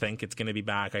himself to think it's going to be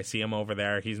back. I see him over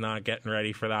there. He's not getting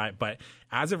ready for that. But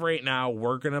as of right now,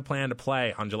 we're going to plan to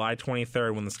play on July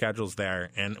 23rd when the schedule's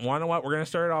there. And you know what? We're going to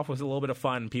start it off with a little bit of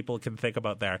fun people can think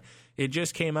about there. It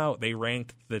just came out. They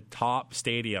ranked the top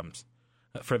stadiums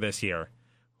for this year.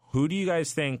 Who do you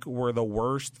guys think were the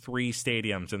worst 3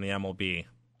 stadiums in the MLB?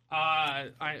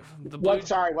 What's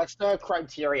the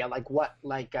criteria?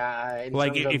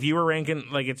 If you were ranking,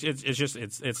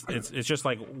 it's just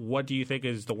like, what do you think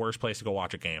is the worst place to go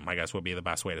watch a game? I guess would be the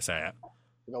best way to say it.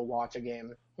 Go watch a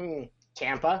game.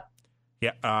 Tampa.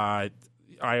 Yeah. I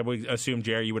would assume,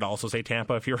 Jerry, you would also say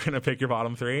Tampa if you were going to pick your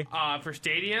bottom 3. For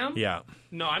stadium? Yeah.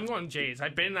 No, I'm going Jays.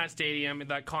 I've been in that stadium, in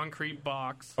that concrete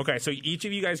box. Okay, so each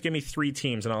of you guys give me 3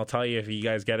 teams, and I'll tell you if you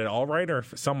guys get it all right or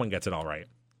if someone gets it all right.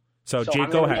 So Jake,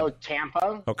 go ahead. Go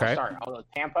Tampa. Okay. I'll go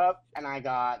Tampa, and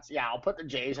I'll put the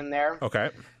Jays in there.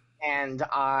 Okay. And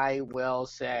I will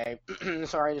say,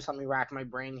 sorry, just let me rack my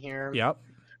brain here. Yep.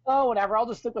 Oh, whatever. I'll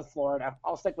just stick with Florida.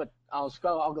 I'll go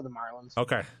the Marlins.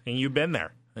 Okay, and you've been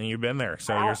there, so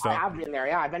you're still. I have been there.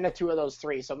 Yeah, I've been to 2 of those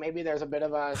 3. So maybe there's a bit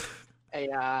of you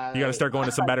got to start going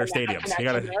to some better stadiums. You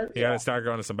got to start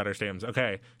going to some better stadiums.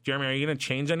 Okay, Jeremy, are you going to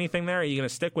change anything there? Or are you going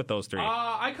to stick with those 3?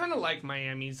 I kind of like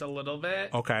Miami's a little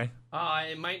bit. Okay.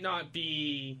 It might not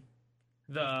be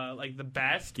the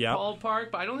best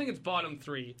ballpark, but I don't think it's bottom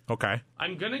 3. Okay.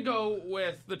 I'm gonna go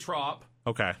with the Trop.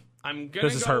 Okay.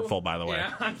 This is hurtful, by the way.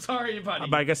 Yeah, I'm sorry, buddy.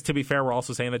 But I guess to be fair, we're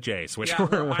also saying the Jays, which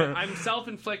I'm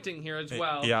self-inflicting here as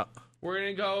well. Yeah. We're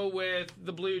gonna go with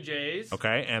the Blue Jays.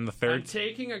 Okay, and the third. I'm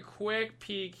taking a quick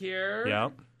peek here.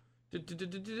 Yep.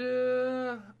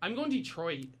 I'm going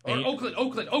Detroit or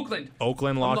Oakland.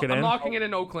 Oakland, lock it in. I'm locking it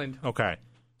in Oakland. Okay,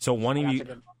 so one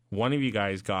of you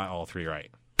guys got all 3 right.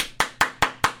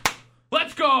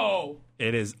 Let's go.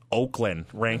 It is Oakland,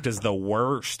 ranked as the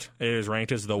worst. It is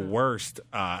ranked as the worst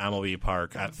MLB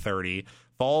park at 30,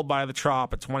 followed by the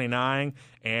Trop at 29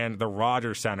 and the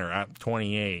Rogers Center at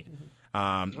 28.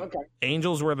 Okay.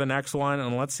 Angels were the next one,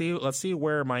 and let's see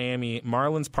where Miami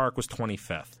Marlins Park was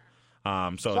 25th.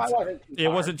 So it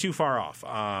wasn't too far off.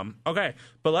 Okay,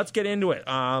 but let's get into it.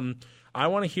 I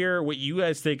want to hear what you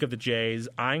guys think of the Jays.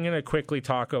 I'm going to quickly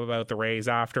talk about the Rays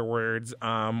afterwards.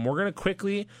 We're going to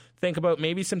quickly think about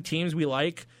maybe some teams we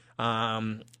like,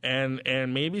 and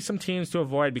maybe some teams to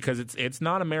avoid, because it's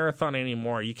not a marathon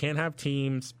anymore. You can't have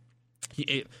teams.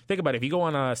 Think about it. If you go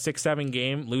on a 6-7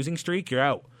 game losing streak, you're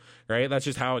out. Right, that's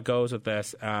just how it goes with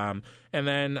this. And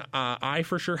then I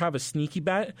for sure have a sneaky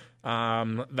bet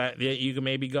that you can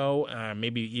maybe go,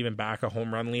 maybe even back a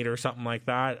home run lead or something like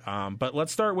that. But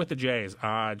let's start with the Jays.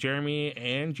 Jeremy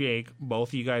and Jake, both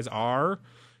of you guys are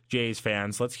Jays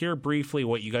fans. Let's hear briefly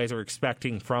what you guys are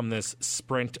expecting from this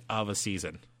sprint of a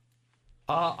season.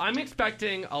 I'm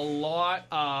expecting a lot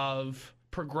of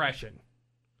progression.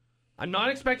 I'm not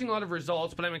expecting a lot of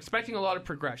results, but I'm expecting a lot of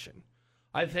progression.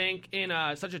 I think in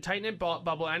such a tight-knit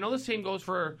bubble, I know the same goes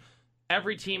for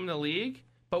every team in the league,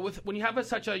 but when you have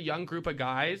such a young group of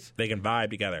guys, they can vibe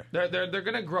together. They're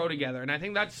going to grow together, and I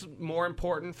think that's more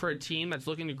important for a team that's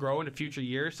looking to grow into future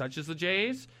years, such as the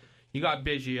Jays. You got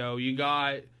Biggio, you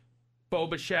got Bo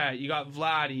Bichette, you got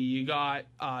Vladdy, you got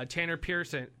Tanner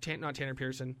Pearson, not Tanner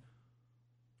Pearson,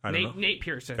 Nate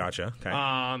Pearson. Gotcha.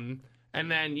 Okay. And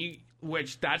then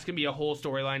which that's going to be a whole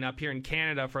storyline up here in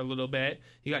Canada for a little bit.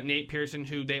 You got Nate Pearson,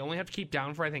 who they only have to keep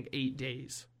down for, I think, 8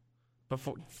 days.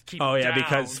 Down.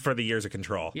 Because for the years of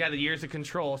control. Yeah, the years of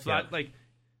control. So he's not going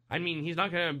to he's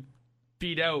not going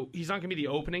to be the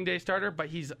opening day starter, but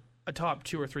he's a top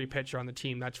 2 or 3 pitcher on the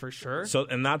team, that's for sure. So,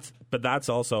 that's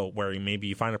also where maybe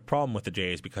you find a problem with the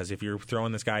Jays, because if you're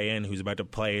throwing this guy in who's about to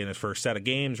play in his first set of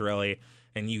games, really,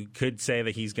 and you could say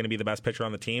that he's going to be the best pitcher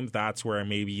on the team, that's where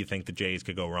maybe you think the Jays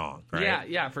could go wrong, right?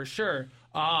 Yeah, for sure.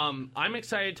 I'm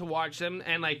excited to watch them,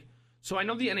 and so I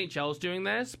know the NHL is doing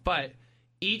this, but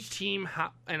each team,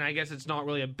 and I guess it's not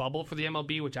really a bubble for the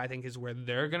MLB, which I think is where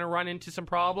they're going to run into some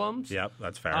problems. Yep,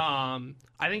 that's fair. I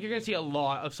think you're going to see a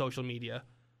lot of social media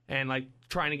and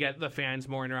trying to get the fans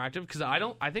more interactive, because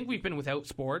I think we've been without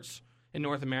sports in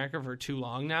North America for too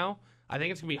long now. I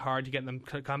think it's going to be hard to get them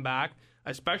to come back,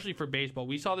 especially for baseball.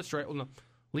 We saw the strike. Well, no,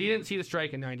 Lee didn't see the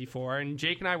strike in '94, and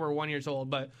Jake and I were 1 year old.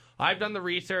 But I've done the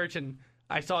research, and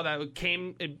I saw that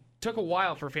it took a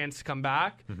while for fans to come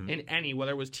back in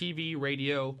whether it was TV,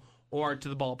 radio, or to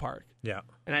the ballpark. Yeah.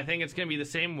 And I think it's going to be the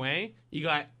same way. You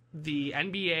got the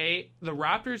NBA, the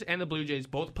Raptors, and the Blue Jays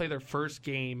both play their first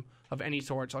game of any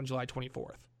sorts on July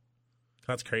 24th.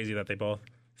 That's crazy that they both.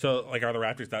 So, are the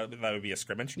Raptors, that would be a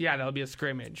scrimmage? Yeah, that'll be a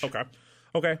scrimmage.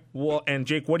 Okay. Well, and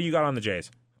Jake, what do you got on the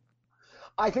Jays?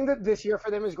 I think that this year for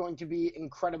them is going to be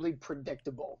incredibly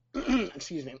predictable.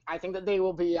 Excuse me. I think that they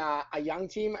will be a young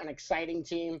team, an exciting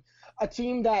team, a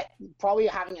team that probably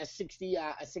having a 60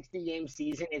 game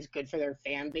season is good for their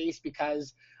fan base,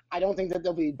 because I don't think that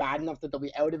they'll be bad enough that they'll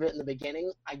be out of it in the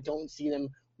beginning. I don't see them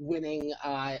winning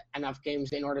enough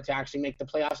games in order to actually make the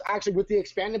playoffs. Actually, with the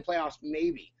expanded playoffs,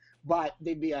 maybe, but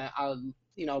they'd be a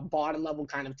bottom level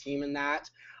kind of team in that.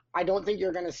 I don't think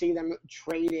you're going to see them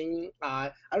trading. I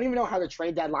don't even know how the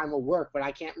trade deadline will work, but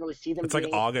I can't really see them. It's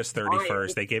August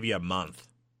 31st. They give you a month.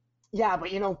 Yeah,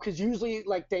 but because usually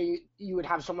you would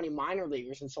have so many minor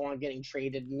leaguers and so on getting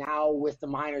traded. Now with the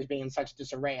minors being in such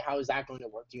disarray, how is that going to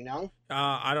work? Do you know?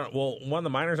 I don't. Well, one, the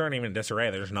minors aren't even in disarray.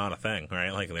 They're just not a thing,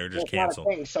 right? They're just canceled.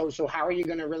 Not a thing. So how are you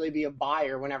going to really be a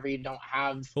buyer whenever you don't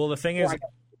have? Well, the thing is.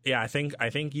 Yeah, I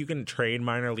think you can trade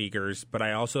minor leaguers, but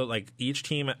I also each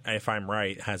team, if I'm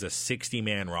right, has a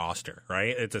 60-man roster,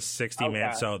 right? It's a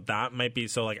 60-man, so that might be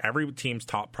every team's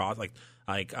top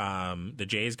the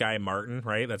Jays guy Martin,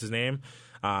 right? That's his name.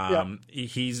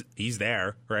 he's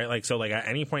there, right? Like, so like at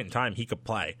any point in time he could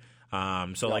play.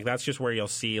 Like that's just where you'll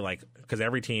see, like, because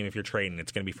every team, if you're trading,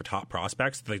 it's going to be for top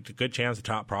prospects. The good chance the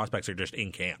top prospects are just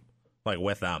in camp, like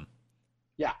with them.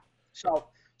 Yeah. So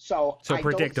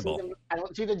predictable. I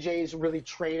don't see the Jays really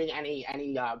trading any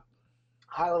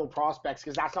high level prospects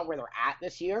because that's not where they're at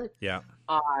this year. Yeah.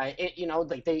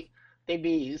 Like they'd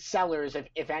be sellers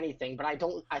if anything, but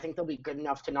I think they'll be good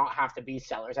enough to not have to be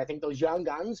sellers. I think those young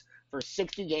guns for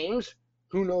 60 games,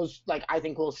 who knows? Like I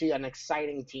think we'll see an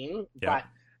exciting team, yeah. But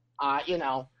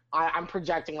I'm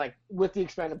projecting, like, with the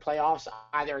expanded playoffs,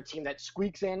 either a team that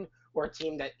squeaks in or a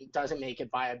team that doesn't make it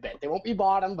by a bit. They won't be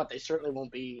bottom, but they certainly won't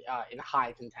be in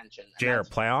high contention. Jared,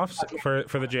 playoffs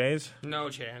for the Jays? No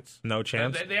chance. No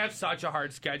chance? They have such a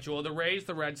hard schedule. The Rays,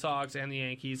 the Red Sox, and the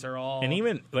Yankees are all and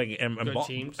even like good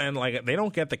teams. And like they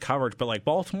don't get the coverage, but like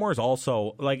Baltimore is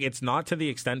also, like, it's not to the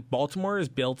extent. Baltimore is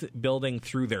building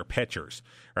through their pitchers,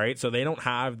 right? So they don't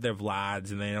have their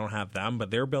Vlads and they don't have them, but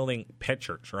they're building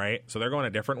pitchers, right? So they're going a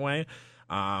different way.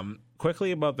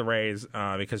 Quickly about the Rays,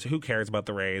 because who cares about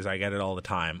the Rays? I get it all the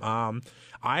time.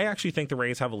 I actually think the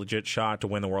Rays have a legit shot to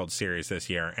win the World Series this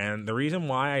year. And the reason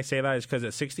why I say that is because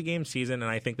it's a 60-game season,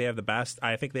 and I think they have the best.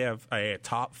 I think they have a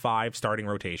top 5 starting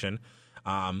rotation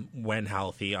when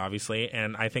healthy, obviously.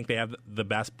 And I think they have the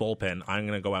best bullpen. I'm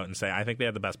going to go out and say I think they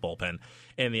have the best bullpen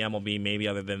in the MLB, maybe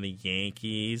other than the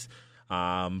Yankees.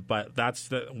 But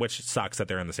which sucks that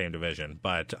they're in the same division.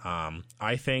 But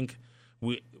I think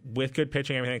with good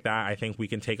pitching and everything like that, I think we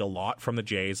can take a lot from the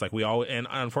Jays. Like we all, and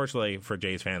unfortunately for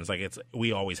Jays fans, like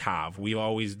we always have. We've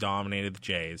always dominated the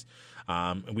Jays.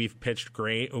 We've pitched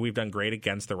great. We've done great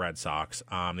against the Red Sox.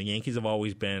 The Yankees have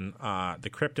always been the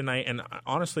kryptonite. And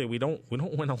honestly, we don't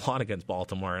win a lot against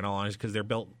Baltimore, in all honesty, because they're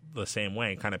built the same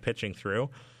way, kind of pitching through.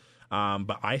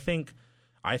 But I think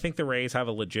the Rays have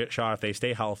a legit shot if they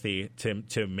stay healthy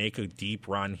to make a deep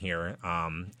run here.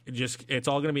 It's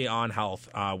all going to be on health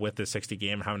with the 60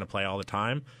 game, having to play all the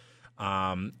time.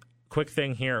 Quick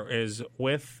thing here is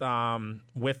with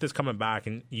this coming back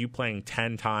and you playing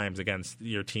 10 times against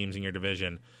your teams in your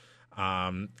division.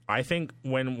 I think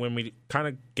when we kind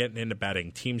of get into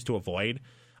betting teams to avoid,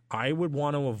 I would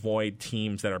want to avoid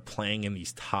teams that are playing in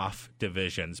these tough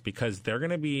divisions because they're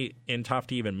going to be in tough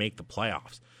to even make the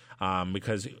playoffs.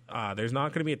 Because there's not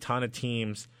going to be a ton of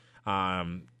teams.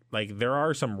 Like there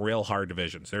are some real hard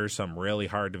divisions. There's some really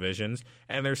hard divisions,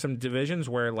 and there's some divisions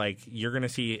where like you're going to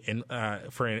see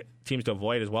for teams to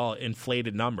avoid as well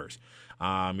inflated numbers.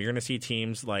 You're going to see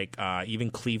teams like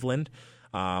even Cleveland,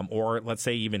 or let's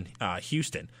say even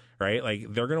Houston. Right, like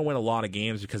they're going to win a lot of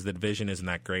games because the division isn't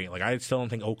that great. Like I still don't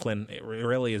think Oakland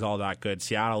really is all that good.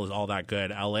 Seattle is all that good.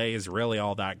 LA is really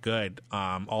all that good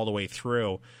all the way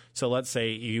through. So let's say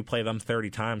you play them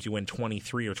 30 times, you win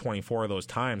 23 or 24 of those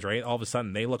times, right? All of a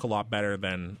sudden they look a lot better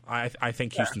than I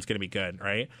think Houston's going to be good,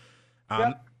 right?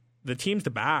 The teams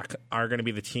to back are going to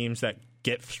be the teams that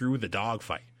get through the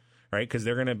dogfight, right? Because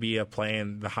they're going to be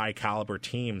playing the high caliber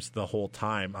teams the whole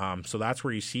time. So that's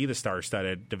where you see the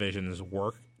star-studded divisions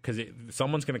work. Because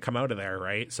someone's going to come out of there,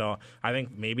 right? So I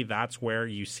think maybe that's where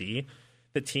you see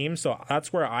the team. So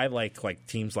that's where I like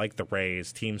teams like the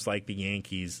Rays, teams like the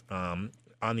Yankees. In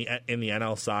the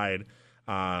NL side,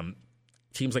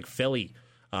 teams like Philly,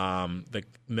 the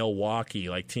Milwaukee,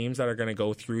 like teams that are going to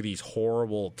go through these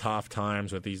horrible, tough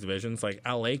times with these divisions. Like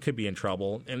LA could be in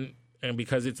trouble, and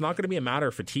because it's not going to be a matter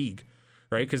of fatigue,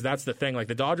 right? Because that's the thing. Like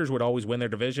the Dodgers would always win their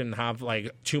division and have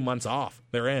like 2 months off.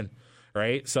 They're in.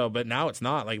 Right. So, but now it's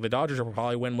not. Like the Dodgers will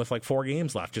probably win with like 4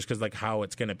 games left just because like how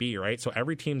it's going to be. Right. So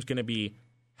every team's going to be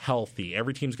healthy.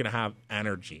 Every team's going to have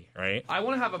energy. Right. I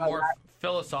want to have a more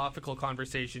philosophical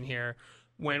conversation here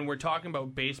when we're talking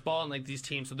about baseball and like these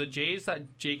teams. So the Jays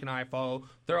that Jake and I follow,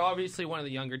 they're obviously one of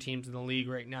the younger teams in the league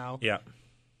right now. Yeah.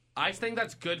 I think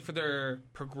that's good for their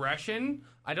progression.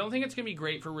 I don't think it's going to be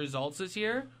great for results this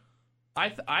year.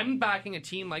 I'm backing a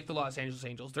team like the Los Angeles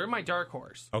Angels. They're my dark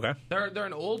horse. Okay. They're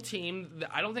an old team.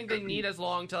 I don't think they need as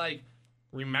long to like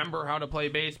remember how to play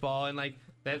baseball, and like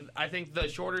that. I think the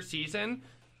shorter season.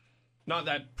 Not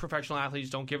that professional athletes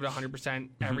don't give it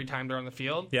 100% every time they're on the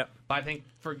field. Yeah. But I think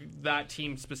for that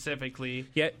team specifically.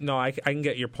 Yeah. No, I can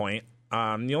get your point.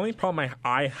 The only problem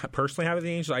I personally have with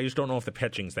the Angels, I just don't know if the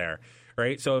pitching's there.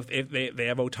 Right. So if they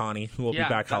have Ohtani, who will be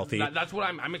back healthy. That's what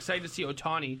I'm excited to see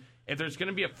Ohtani. If there's going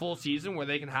to be a full season where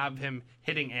they can have him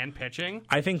hitting and pitching,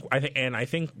 I think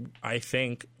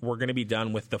we're going to be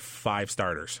done with the 5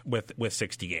 starters with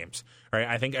 60 games, right?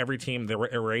 I think every team, the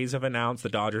Rays have announced, the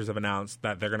Dodgers have announced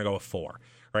that they're going to go with 4,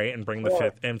 right? And bring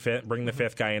the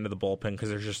fifth guy into the bullpen because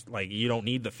there's just like you don't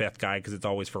need the 5th guy because it's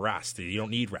always for rest. You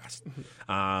don't need rest.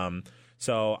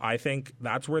 So I think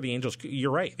that's where the Angels.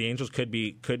 You're right. The Angels could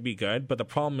be good, but the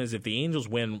problem is if the Angels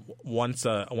win once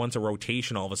a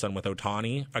rotation all of a sudden with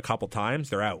Ohtani a couple times,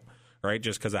 they're out. Right,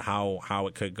 just because of how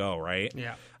it could go, right?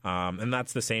 Yeah. And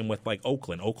that's the same with like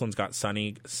Oakland. Oakland's got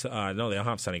Sonny. No, they don't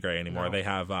have Sonny Gray anymore. No. They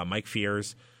have Mike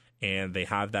Fears, and they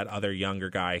have that other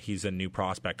younger guy. He's a new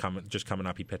prospect coming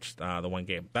up. He pitched the one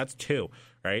game. That's 2,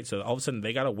 right? So all of a sudden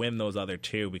they got to win those other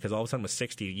 2 because all of a sudden with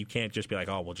 60, you can't just be like,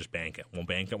 oh, we'll just bank it. We'll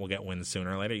bank it. We'll get wins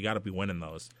sooner or later. You got to be winning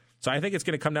those. So I think it's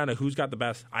going to come down to who's got the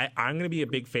best. I'm going to be a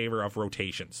big favor of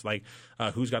rotations, like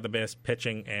who's got the best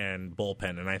pitching and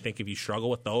bullpen. And I think if you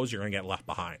struggle with those, you're going to get left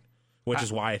behind, which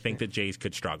is why I think the Jays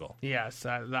could struggle. Yes.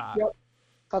 Yep,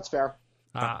 that's fair.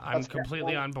 I'm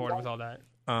completely on board with all that.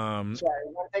 Sorry,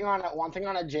 one thing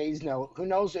on a Jays note. Who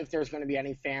knows if there's going to be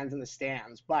any fans in the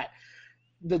stands, but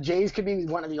the Jays could be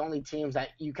one of the only teams that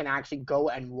you can actually go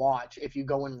and watch if you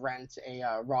go and rent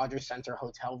a Rogers Center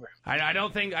hotel room. I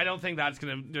don't think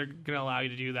they're gonna allow you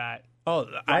to do that. Oh,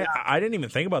 I didn't even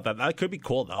think about that. That could be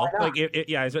cool though. Like,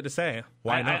 I was about to say,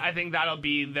 why not? I think that'll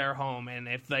be their home, and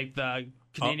if like the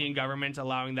Canadian government's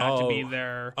allowing that to be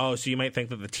their. Oh, so you might think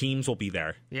that the teams will be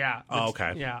there. Yeah.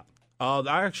 Okay. Yeah. Oh,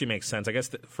 that actually makes sense. I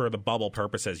guess for the bubble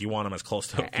purposes, you want them as close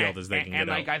to the field as they can get. And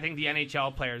like, I think the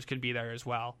NHL players could be there as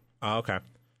well. Oh, okay.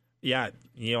 Yeah,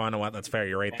 you know what? That's fair.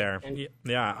 You're right there.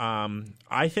 Yeah.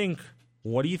 I think.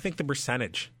 What do you think the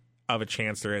percentage of a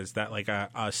chance there is that like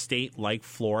a state like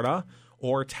Florida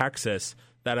or Texas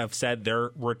that have said they're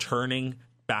returning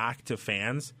back to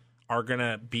fans are going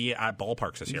to be at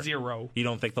ballparks this year? 0. You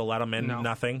don't think they'll let them in? No.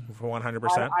 Nothing for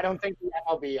 100%. I don't think the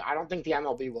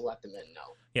MLB will let them in. No.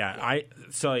 Yeah,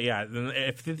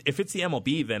 if it's the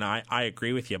MLB, then I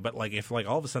agree with you. But like if like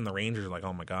all of a sudden the Rangers are like,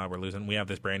 oh my God, we're losing. We have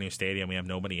this brand new stadium. We have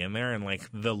nobody in there, and like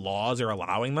the laws are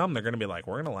allowing them. They're going to be like,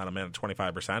 we're going to let them in at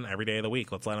 25% every day of the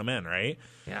week. Let's let them in, right?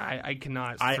 Yeah, I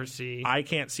cannot foresee. I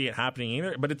can't see it happening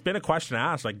either. But it's been a question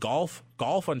asked. Like golf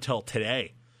until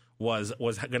today was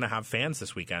going to have fans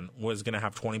this weekend. Was going to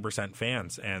have 20%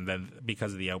 fans, and then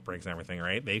because of the outbreaks and everything,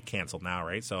 right? They've canceled now,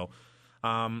 right? So,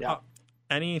 yeah.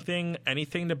 Anything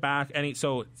to back any?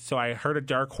 So I heard a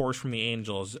dark horse from the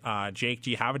Angels. Jake, do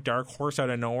you have a dark horse out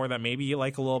of nowhere that maybe you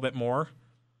like a little bit more?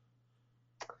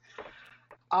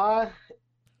 Not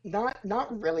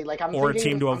really. Like I'm. Or a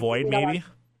team to avoid, maybe.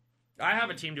 I have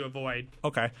a team to avoid.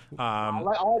 Okay. I'll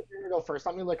let you go first.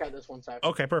 Let me look at this one second.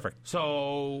 Okay, perfect.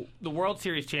 So the World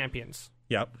Series champions.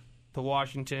 Yep. The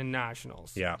Washington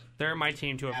Nationals. Yeah. They're my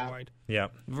team to avoid.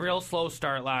 Yep. Real slow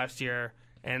start last year.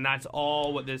 And that's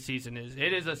all what this season is.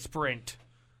 It is a sprint.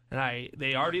 And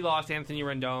they already lost Anthony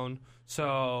Rendon,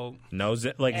 so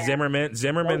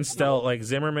Zimmerman still like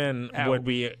Zimmerman would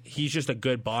be. He's just a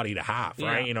good body to have,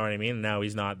 right? Yeah. You know what I mean? Now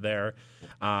he's not there.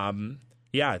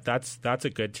 Yeah, that's a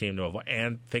good team to avoid.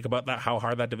 And think about that, how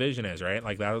hard that division is, right?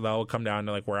 Like that will come down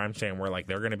to like where I'm saying where like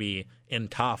they're going to be in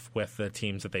tough with the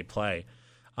teams that they play.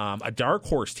 A dark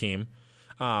horse team.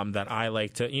 That I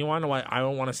like to, you want to know what? I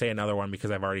don't want to say another one because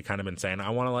I've already kind of been saying.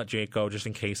 I want to let Jake go just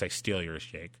in case I steal yours,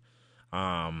 Jake.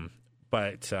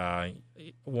 But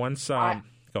once, go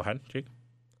ahead, Jake.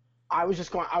 I was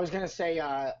going to say,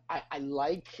 I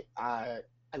like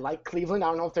Cleveland. I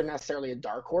don't know if they're necessarily a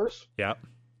dark horse. Yep.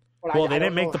 Well, they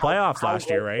didn't make the playoffs last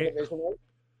year, right?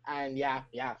 And yeah.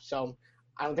 So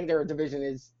I don't think their division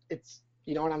is. It's.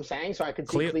 You know what I'm saying? So I could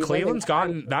see Cleveland's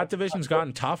that division's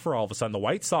gotten tougher all of a sudden. The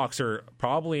White Sox are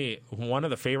probably one of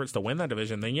the favorites to win that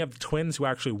division. Then you have the Twins who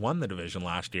actually won the division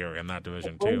last year in that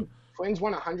division too. Twins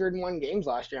won 101 games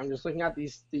last year. I'm just looking at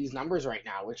these numbers right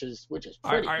now, which is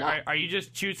pretty. Are you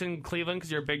just choosing Cleveland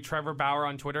because you're a big Trevor Bauer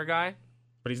on Twitter guy?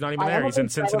 But he's not even there. He's in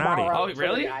Cincinnati. Oh,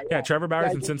 really? Yeah, Trevor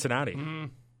Bauer's in Cincinnati. Mm-hmm.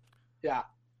 Yeah.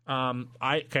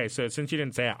 So since you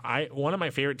didn't say it, one of my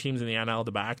favorite teams in the NL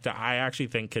to back that I actually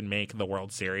think can make the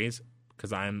World Series,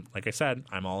 because I'm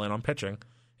all in on pitching,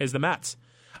 is the Mets.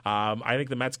 I think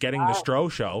the Mets getting the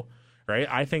Stroh show, right?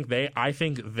 I think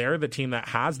they're the team that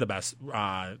has the best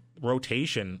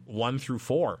rotation 1 through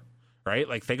 4, right?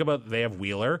 Like think about they have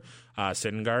Wheeler,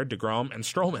 Syndergaard, DeGrom, and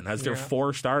Stroman as their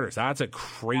 4 starters. That's a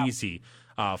crazy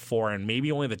 4, and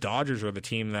maybe only the Dodgers are the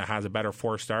team that has a better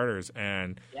 4 starters.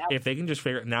 And if they can just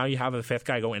now you have the 5th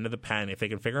guy go into the pen. If they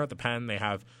can figure out the pen, they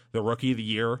have the Rookie of the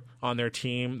Year on their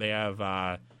team. They have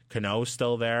Cano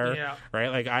still there, right?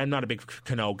 Like I'm not a big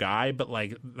Cano guy, but like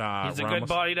he's a good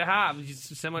body to have.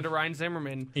 He's similar to Ryan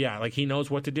Zimmerman. Yeah, like he knows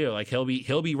what to do. Like he'll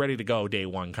be ready to go day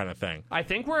one kind of thing. I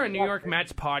think we're a New York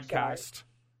Mets podcast.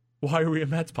 Why are we a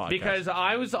Mets podcast? Because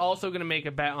I was also going to make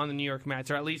a bet on the New York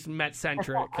Mets, or at least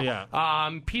Mets-centric.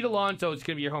 Yeah. Pete Alonso is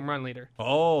going to be your home run leader.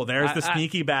 Oh, there's the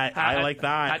sneaky bet. I like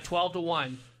that. At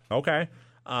 12-1. Okay.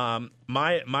 My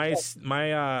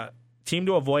team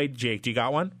to avoid, Jake. Do you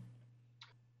got one?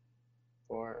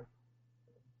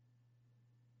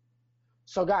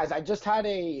 So guys, I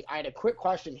had a quick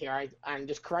question here. And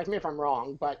just correct me if I'm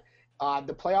wrong, but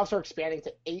the playoffs are expanding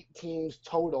to 8 teams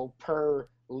total per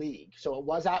league. So it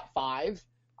was at 5,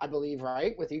 I believe,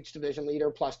 right, with each division leader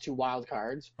plus 2 wild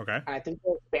cards. Okay. And I think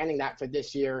they're expanding that for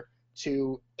this year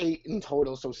to 8 in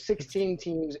total. So 16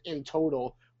 teams in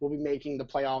total will be making the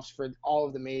playoffs for all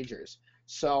of the majors.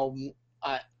 So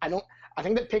I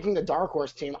think that picking the dark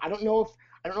horse team, I don't know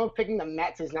if picking the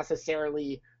Mets is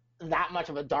necessarily that much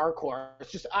of a dark horse.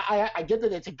 It's just I get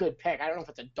that it's a good pick. I don't know if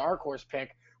it's a dark horse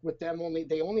pick with them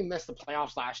they only missed the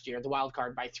playoffs last year, the wild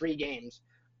card, by 3 games.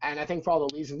 And I think for all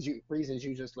the reasons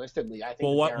you just listed, Lee, I think.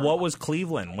 Well, what was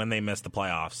Cleveland when they missed the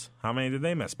playoffs? How many did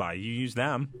they miss by? You used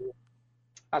them.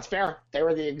 That's fair. They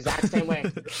were the exact same way.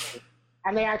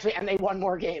 And they won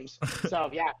more games.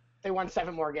 So yeah, they won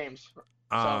 7 more games.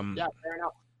 So yeah, fair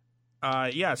enough.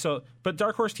 But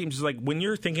dark horse teams is like when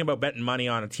you're thinking about betting money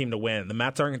on a team to win, the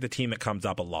Mets aren't the team that comes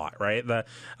up a lot, right?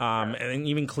 And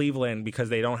even Cleveland, because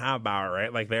they don't have Bauer,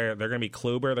 right? Like they're going to be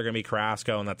Kluber, they're going to be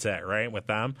Carrasco, and that's it, right? With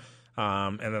them,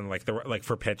 and then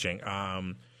for pitching,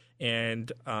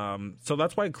 so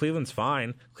that's why Cleveland's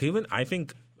fine. Cleveland, I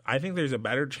think there's a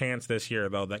better chance this year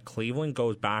though that Cleveland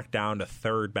goes back down to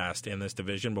 3rd best in this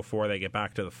division before they get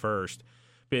back to the 1st.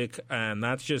 And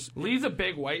that's just Lee's a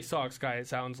big White Sox guy, it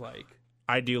sounds like.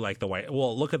 I do like the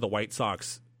look at the White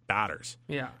Sox batters.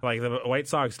 Yeah. Like the White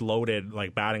Sox loaded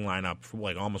like batting lineup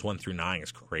like almost 1 through 9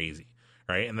 is crazy,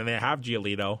 right? And then they have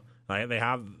Giolito, right? They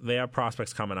have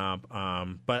prospects coming up.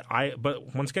 But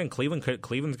once again,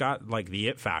 Cleveland's got like the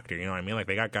it factor, you know what I mean? Like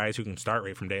they got guys who can start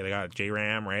right from day. They got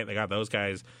J-Ram, right? They got those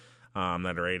guys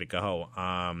that are ready to go.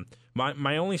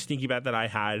 My only sneaky bet that I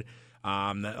had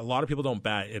that a lot of people don't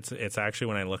bet. It's actually,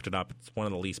 when I looked it up, it's one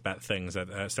of the least bet things at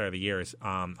the start of the year.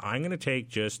 I'm going to take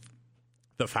just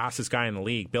the fastest guy in the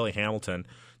league, Billy Hamilton,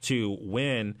 to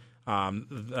win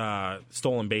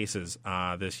stolen bases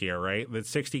this year. Right, with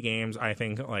 60 games, I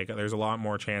think like there's a lot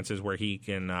more chances where he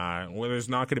can. Where there's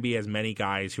not going to be as many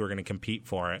guys who are going to compete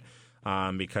for it.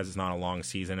 Because it's not a long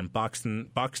season. And Buxton,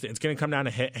 it's going to come down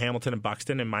to Hamilton and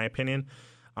Buxton, in my opinion.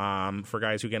 For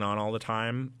guys who get on all the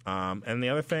time. And the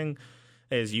other thing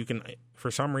is you can, for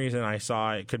some reason I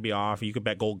saw it could be off, you could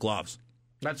bet Gold Gloves.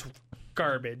 That's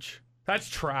garbage. That's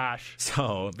trash.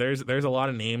 So there's a lot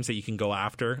of names that you can go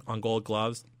after on Gold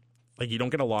Gloves. Like you don't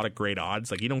get a lot of great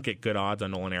odds. Like you don't get good odds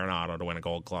on Nolan Arenado to win a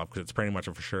Gold Glove because it's pretty much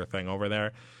a for sure thing over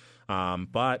there.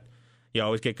 But you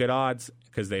always get good odds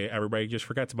because everybody just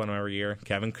forgets about him every year.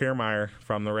 Kevin Kiermaier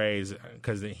from the Rays,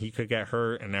 because he could get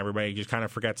hurt and everybody just kind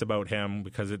of forgets about him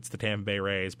because it's the Tampa Bay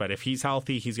Rays. But if he's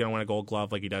healthy, he's going to win a Gold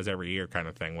Glove like he does every year, kind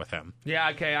of thing with him. Yeah,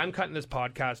 okay, I'm cutting this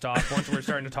podcast off once we're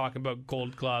starting to talk about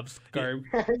Gold Gloves,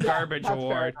 garbage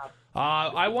award.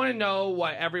 I want to know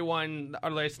what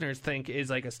our listeners think is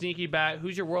like a sneaky bet.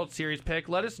 Who's your World Series pick?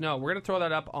 Let us know. We're going to throw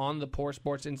that up on the Poor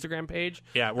Sports Instagram page.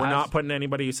 Yeah, we're not putting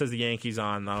anybody who says the Yankees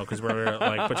on, though, because we're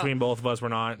like between both of us, we're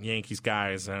not Yankees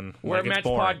guys. And we're a Mets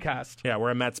podcast. Yeah,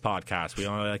 we're a Mets podcast. We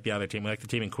only like the other team. We like the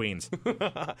team in Queens.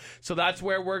 So that's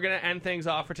where we're going to end things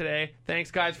off for today.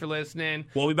 Thanks, guys, for listening.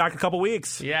 We'll be back in a couple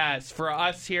weeks. Yes, for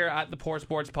us here at the Poor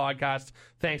Sports Podcast,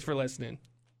 thanks for listening.